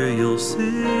louder you'll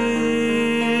sing.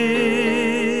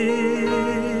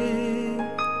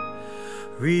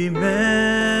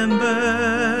 Remember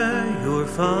your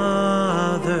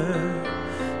Father,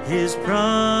 his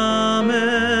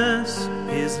promise,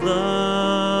 his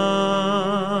love.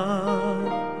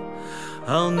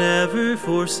 never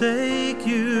forsake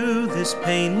you, this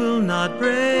pain will not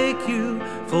break you,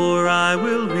 for I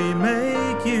will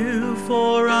remake you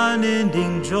for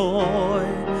unending joy.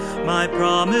 My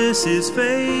promise is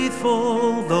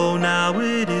faithful, though now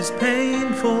it is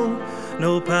painful.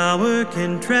 No power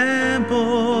can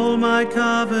trample my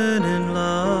covenant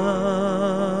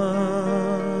love.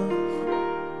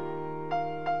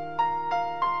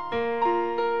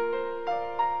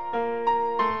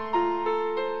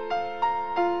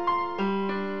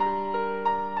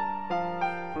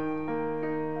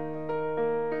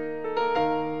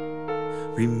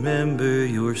 Remember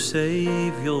your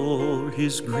Savior,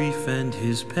 his grief and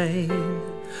his pain,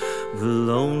 the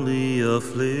lonely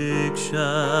affliction,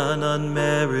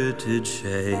 unmerited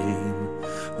shame.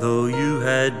 Though you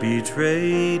had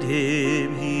betrayed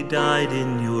him, he died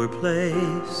in your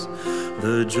place.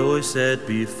 The joy set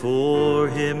before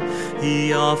him,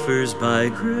 he offers by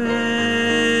grace.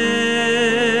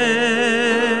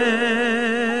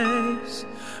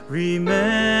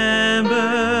 Remember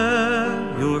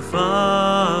your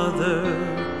Father,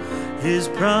 his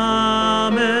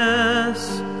promise,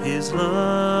 his love.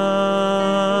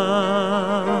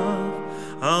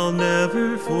 I'll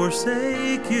never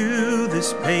forsake you,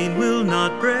 this pain will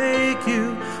not break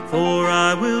you, for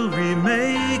I will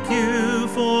remake you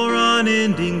for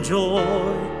unending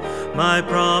joy. My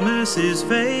promise is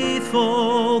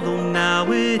faithful, though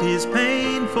now it is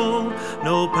painful.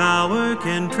 No power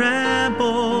can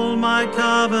trample my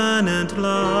covenant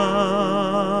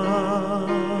love.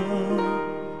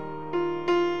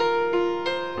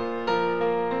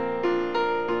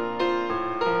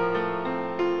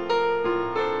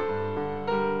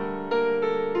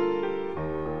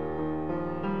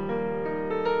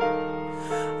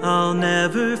 I'll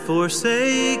never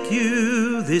forsake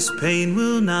you, this pain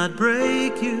will not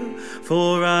break you,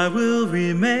 for I will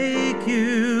remake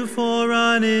you for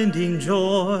unending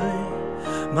joy.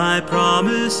 My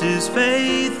promise is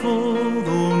faithful,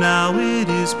 though now it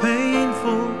is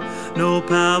painful. No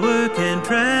power can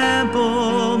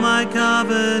trample my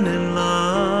covenant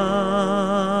love.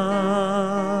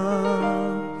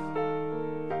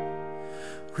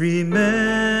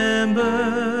 Remember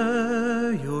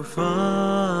your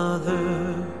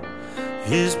Father,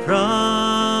 his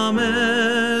promise,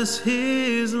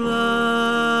 his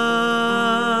love.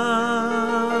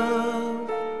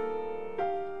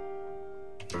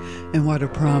 And what a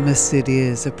promise it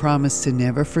is, a promise to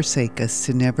never forsake us,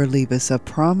 to never leave us, a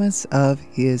promise of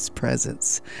his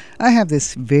presence. I have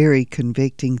this very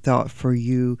convicting thought for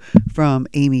you from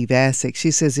Amy Vasick.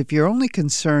 She says, if you're only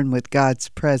concerned with God's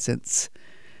presence,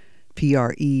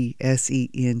 presents,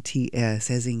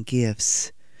 as in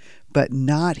gifts, but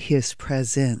not his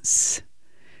presence,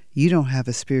 you don't have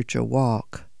a spiritual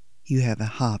walk, you have a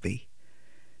hobby.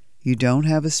 You don't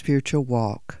have a spiritual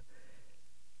walk,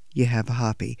 you have a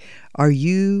hobby. Are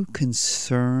you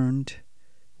concerned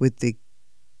with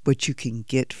what you can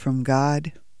get from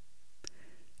God?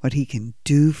 What he can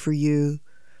do for you?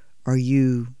 Are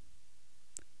you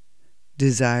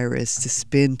desirous to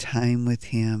spend time with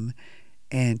him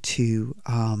and to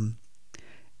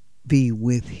be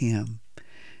with him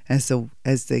as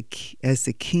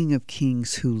the King of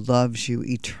Kings who loves you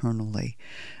eternally?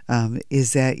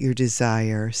 Is that your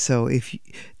desire? So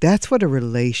that's what a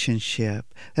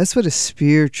relationship, that's what a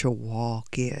spiritual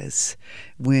walk is.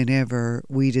 Whenever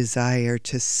we desire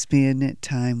to spend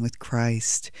time with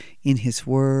Christ in his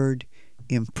word,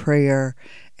 in prayer,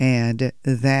 and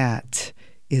that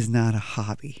is not a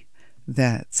hobby.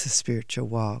 That's a spiritual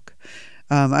walk.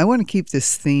 I want to keep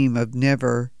this theme of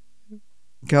never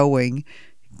going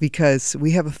because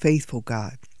we have a faithful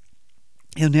God.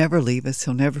 He'll never leave us.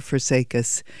 He'll never forsake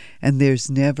us. And there's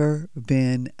never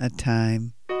been a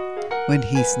time when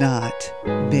he's not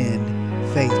been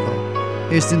faithful.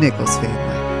 Here's the Nichols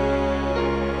family.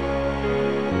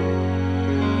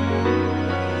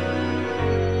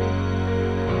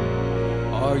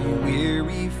 Are you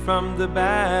weary from the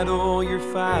battle you're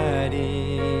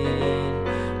fighting?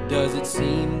 Does it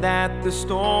seem that the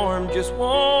storm just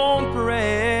won't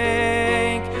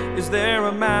break? Is there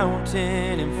a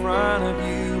mountain in front of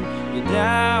you you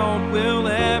doubt will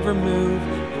ever move?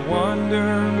 You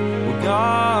wonder, will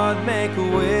God make a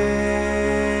way?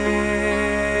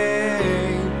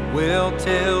 Well,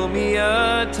 tell me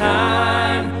a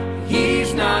time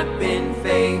he's not been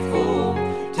faithful.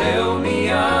 Tell me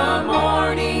a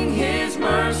morning his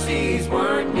mercies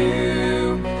weren't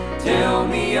new. Tell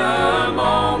me a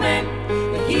moment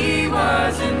that he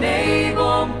wasn't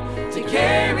able to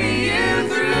carry you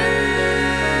through.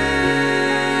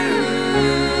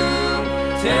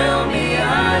 Tell me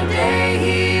a day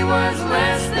he was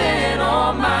less than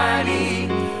almighty,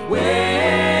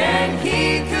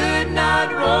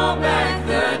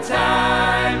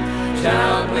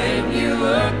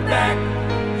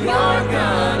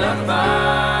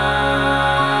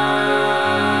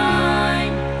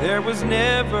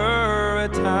 a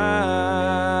time.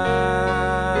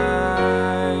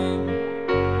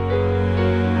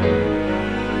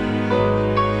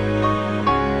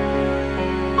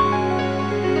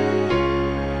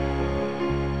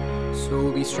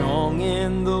 So be strong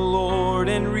in the Lord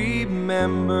and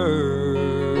remember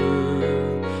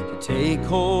to take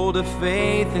hold of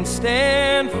faith and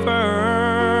stand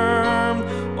firm.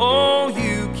 Oh,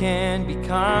 you can be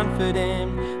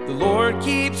confident. The Lord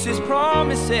keeps His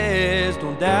promises.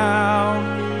 Don't doubt.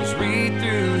 Just read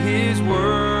through His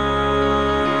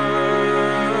word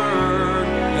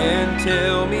and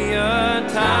tell me a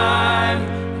time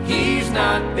He's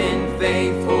not been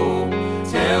faithful.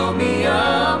 Tell me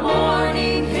a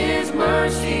morning His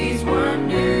mercies were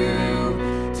new.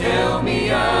 Tell me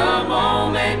a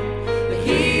moment that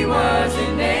He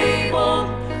wasn't able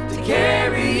to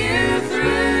carry you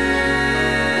through.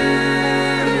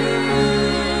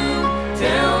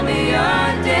 Tell me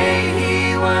a day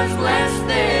He was less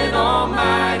than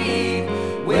almighty,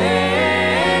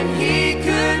 when He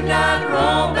could not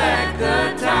roll back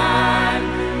the time.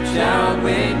 Child,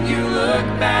 when you look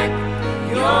back,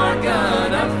 you're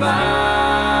gonna find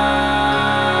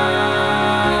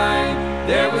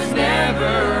there was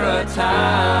never a time.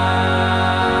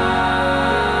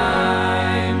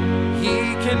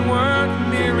 He can work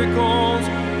miracles,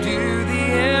 do the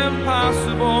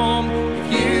impossible. If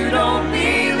you don't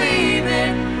believe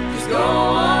it, just go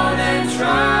on and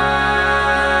try.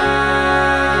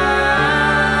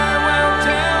 Well,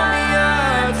 tell me a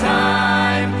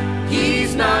time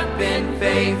He's not been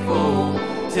faithful.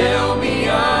 Tell me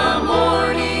a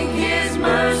morning His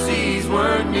mercies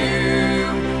were new.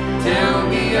 Tell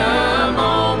me a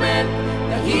moment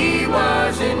that He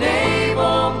wasn't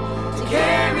able to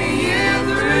carry you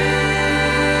through.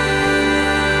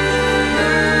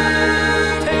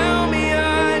 Tell me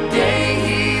a day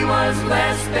He was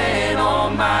less than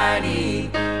almighty,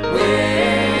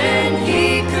 when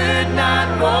He could not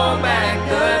roll back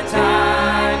the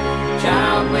time.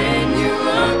 Child, when you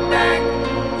look back,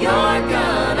 you're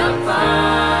gonna find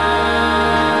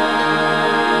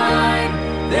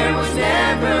there was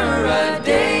never a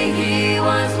day He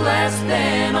was less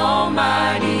than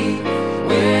almighty,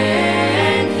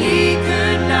 when He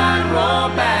could not roll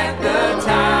back the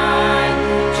time.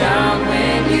 Child,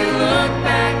 when you look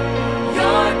back,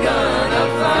 you're gonna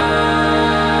find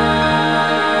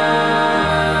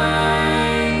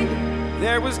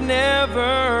there was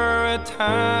never a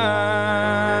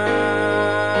time.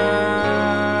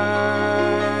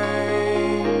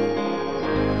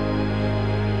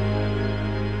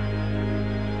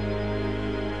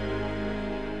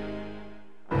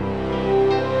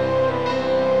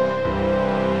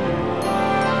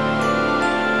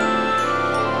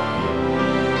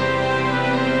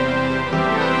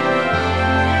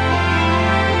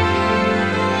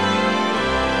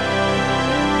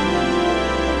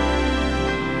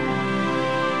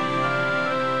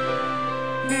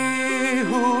 He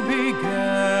who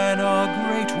began a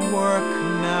great work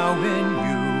now in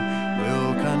you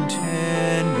will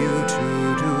continue to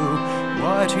do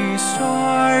what He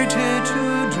started to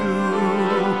do.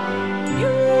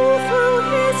 You, through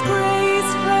His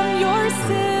grace, from your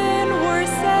sin were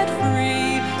set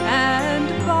free, and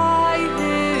by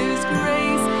His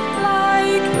grace,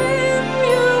 like Him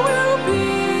you will be.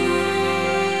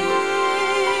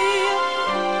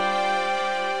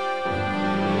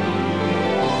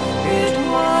 It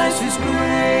was His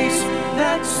grace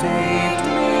that saved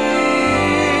me.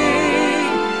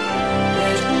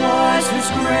 It was His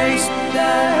grace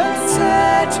that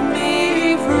set me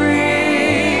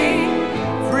free.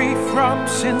 Free from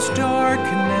sin's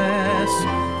darkness.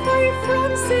 Free from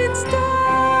sin's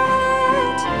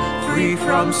death. Free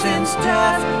from sin's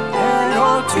death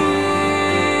penalty.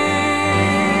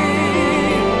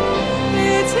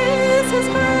 It is His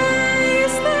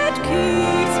grace that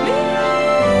keeps me.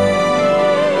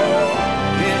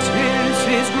 It is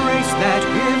His grace that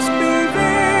gives me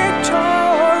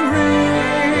victory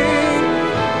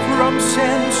from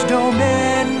sin's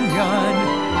dominion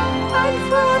And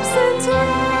from sin's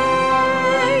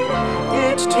reign,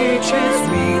 it teaches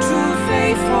me to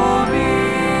faithful be.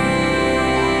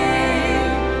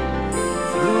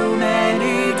 Through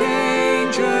many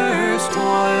dangers,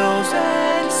 toils,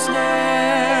 and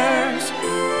snares,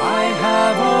 I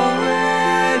have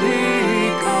already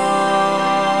come.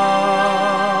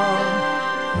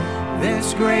 This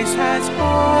grace has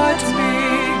brought me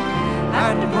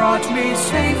and brought me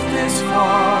safe this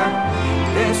far.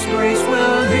 This grace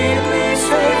will lead me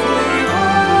safely home.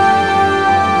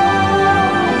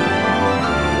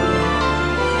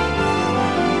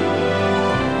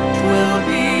 'Twill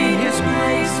be His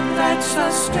grace that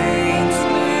sustains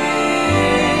me.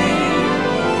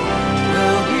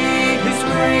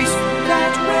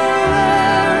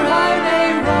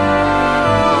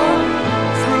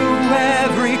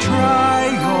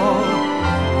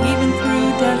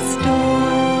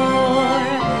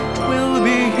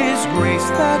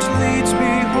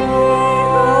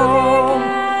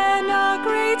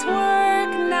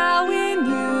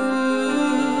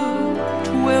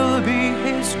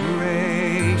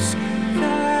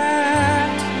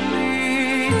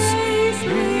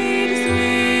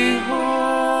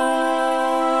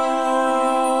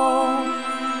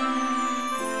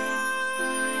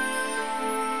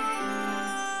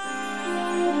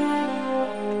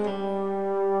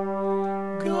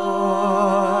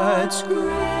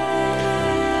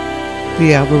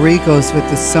 Yeah, Boricos with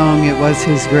the song, It Was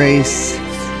His Grace.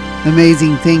 The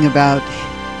amazing thing about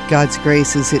God's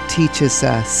grace is it teaches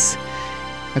us.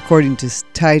 According to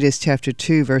Titus chapter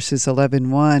 2, verses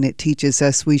 11:1, it teaches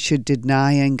us we should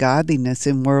deny ungodliness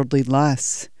and worldly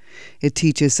lusts. It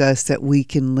teaches us that we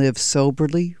can live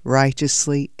soberly,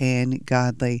 righteously, and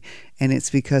godly. And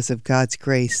it's because of God's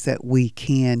grace that we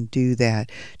can do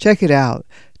that. Check it out.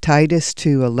 Titus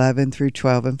 2:11 through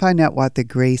 12, and find out what the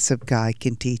grace of God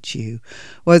can teach you.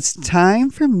 Well, it's time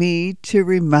for me to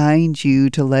remind you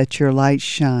to let your light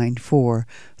shine for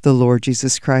the Lord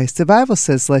Jesus Christ. The Bible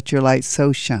says, let your light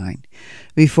so shine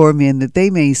before men that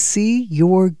they may see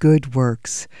your good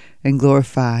works and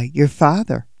glorify your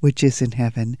Father which is in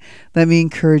heaven. Let me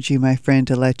encourage you, my friend,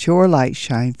 to let your light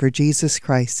shine for Jesus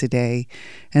Christ today,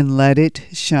 and let it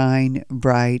shine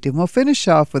bright. And we'll finish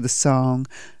off with a song,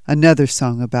 another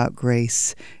song about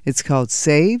grace. It's called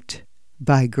Saved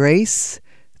by Grace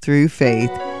Through Faith.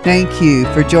 Thank you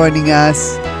for joining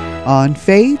us on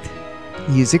Faith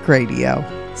Music Radio.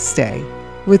 Stay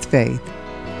with Faith.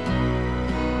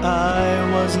 I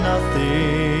was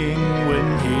nothing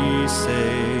when he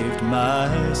saved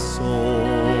my soul.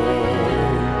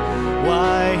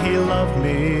 Why he loved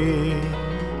me,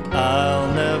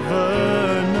 I'll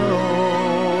never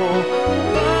know.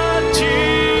 But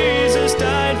Jesus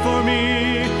died for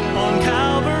me on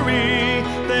Calvary,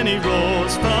 then he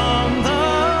rose from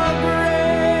the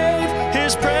grave.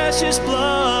 His precious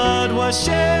blood was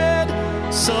shed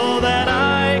so that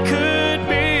I could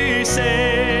be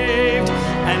saved.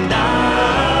 And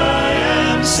I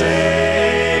am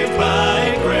saved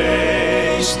by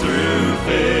grace through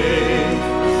faith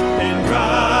in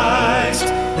Christ,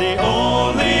 the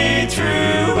only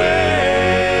true way.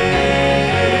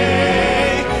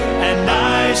 And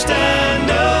I stand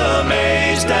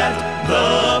amazed at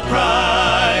the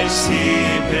price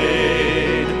he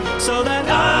paid, so that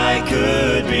I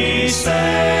could be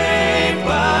saved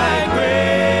by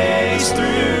grace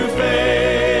through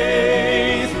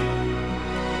faith.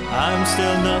 I'm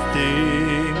still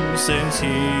nothing since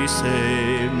he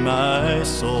saved my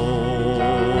soul.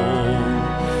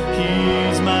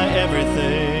 He's my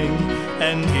everything,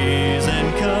 and he's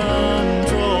in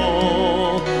control.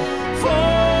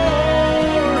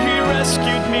 For he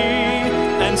rescued me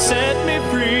and set me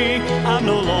free. I'm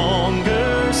no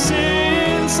longer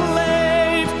sin's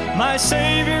slave. My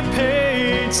Savior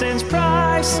paid sin's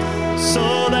price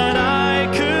so that I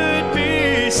could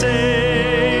be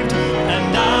saved.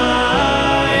 And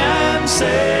I am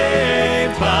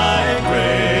saved by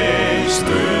grace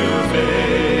through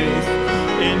faith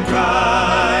in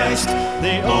Christ,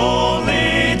 the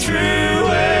only true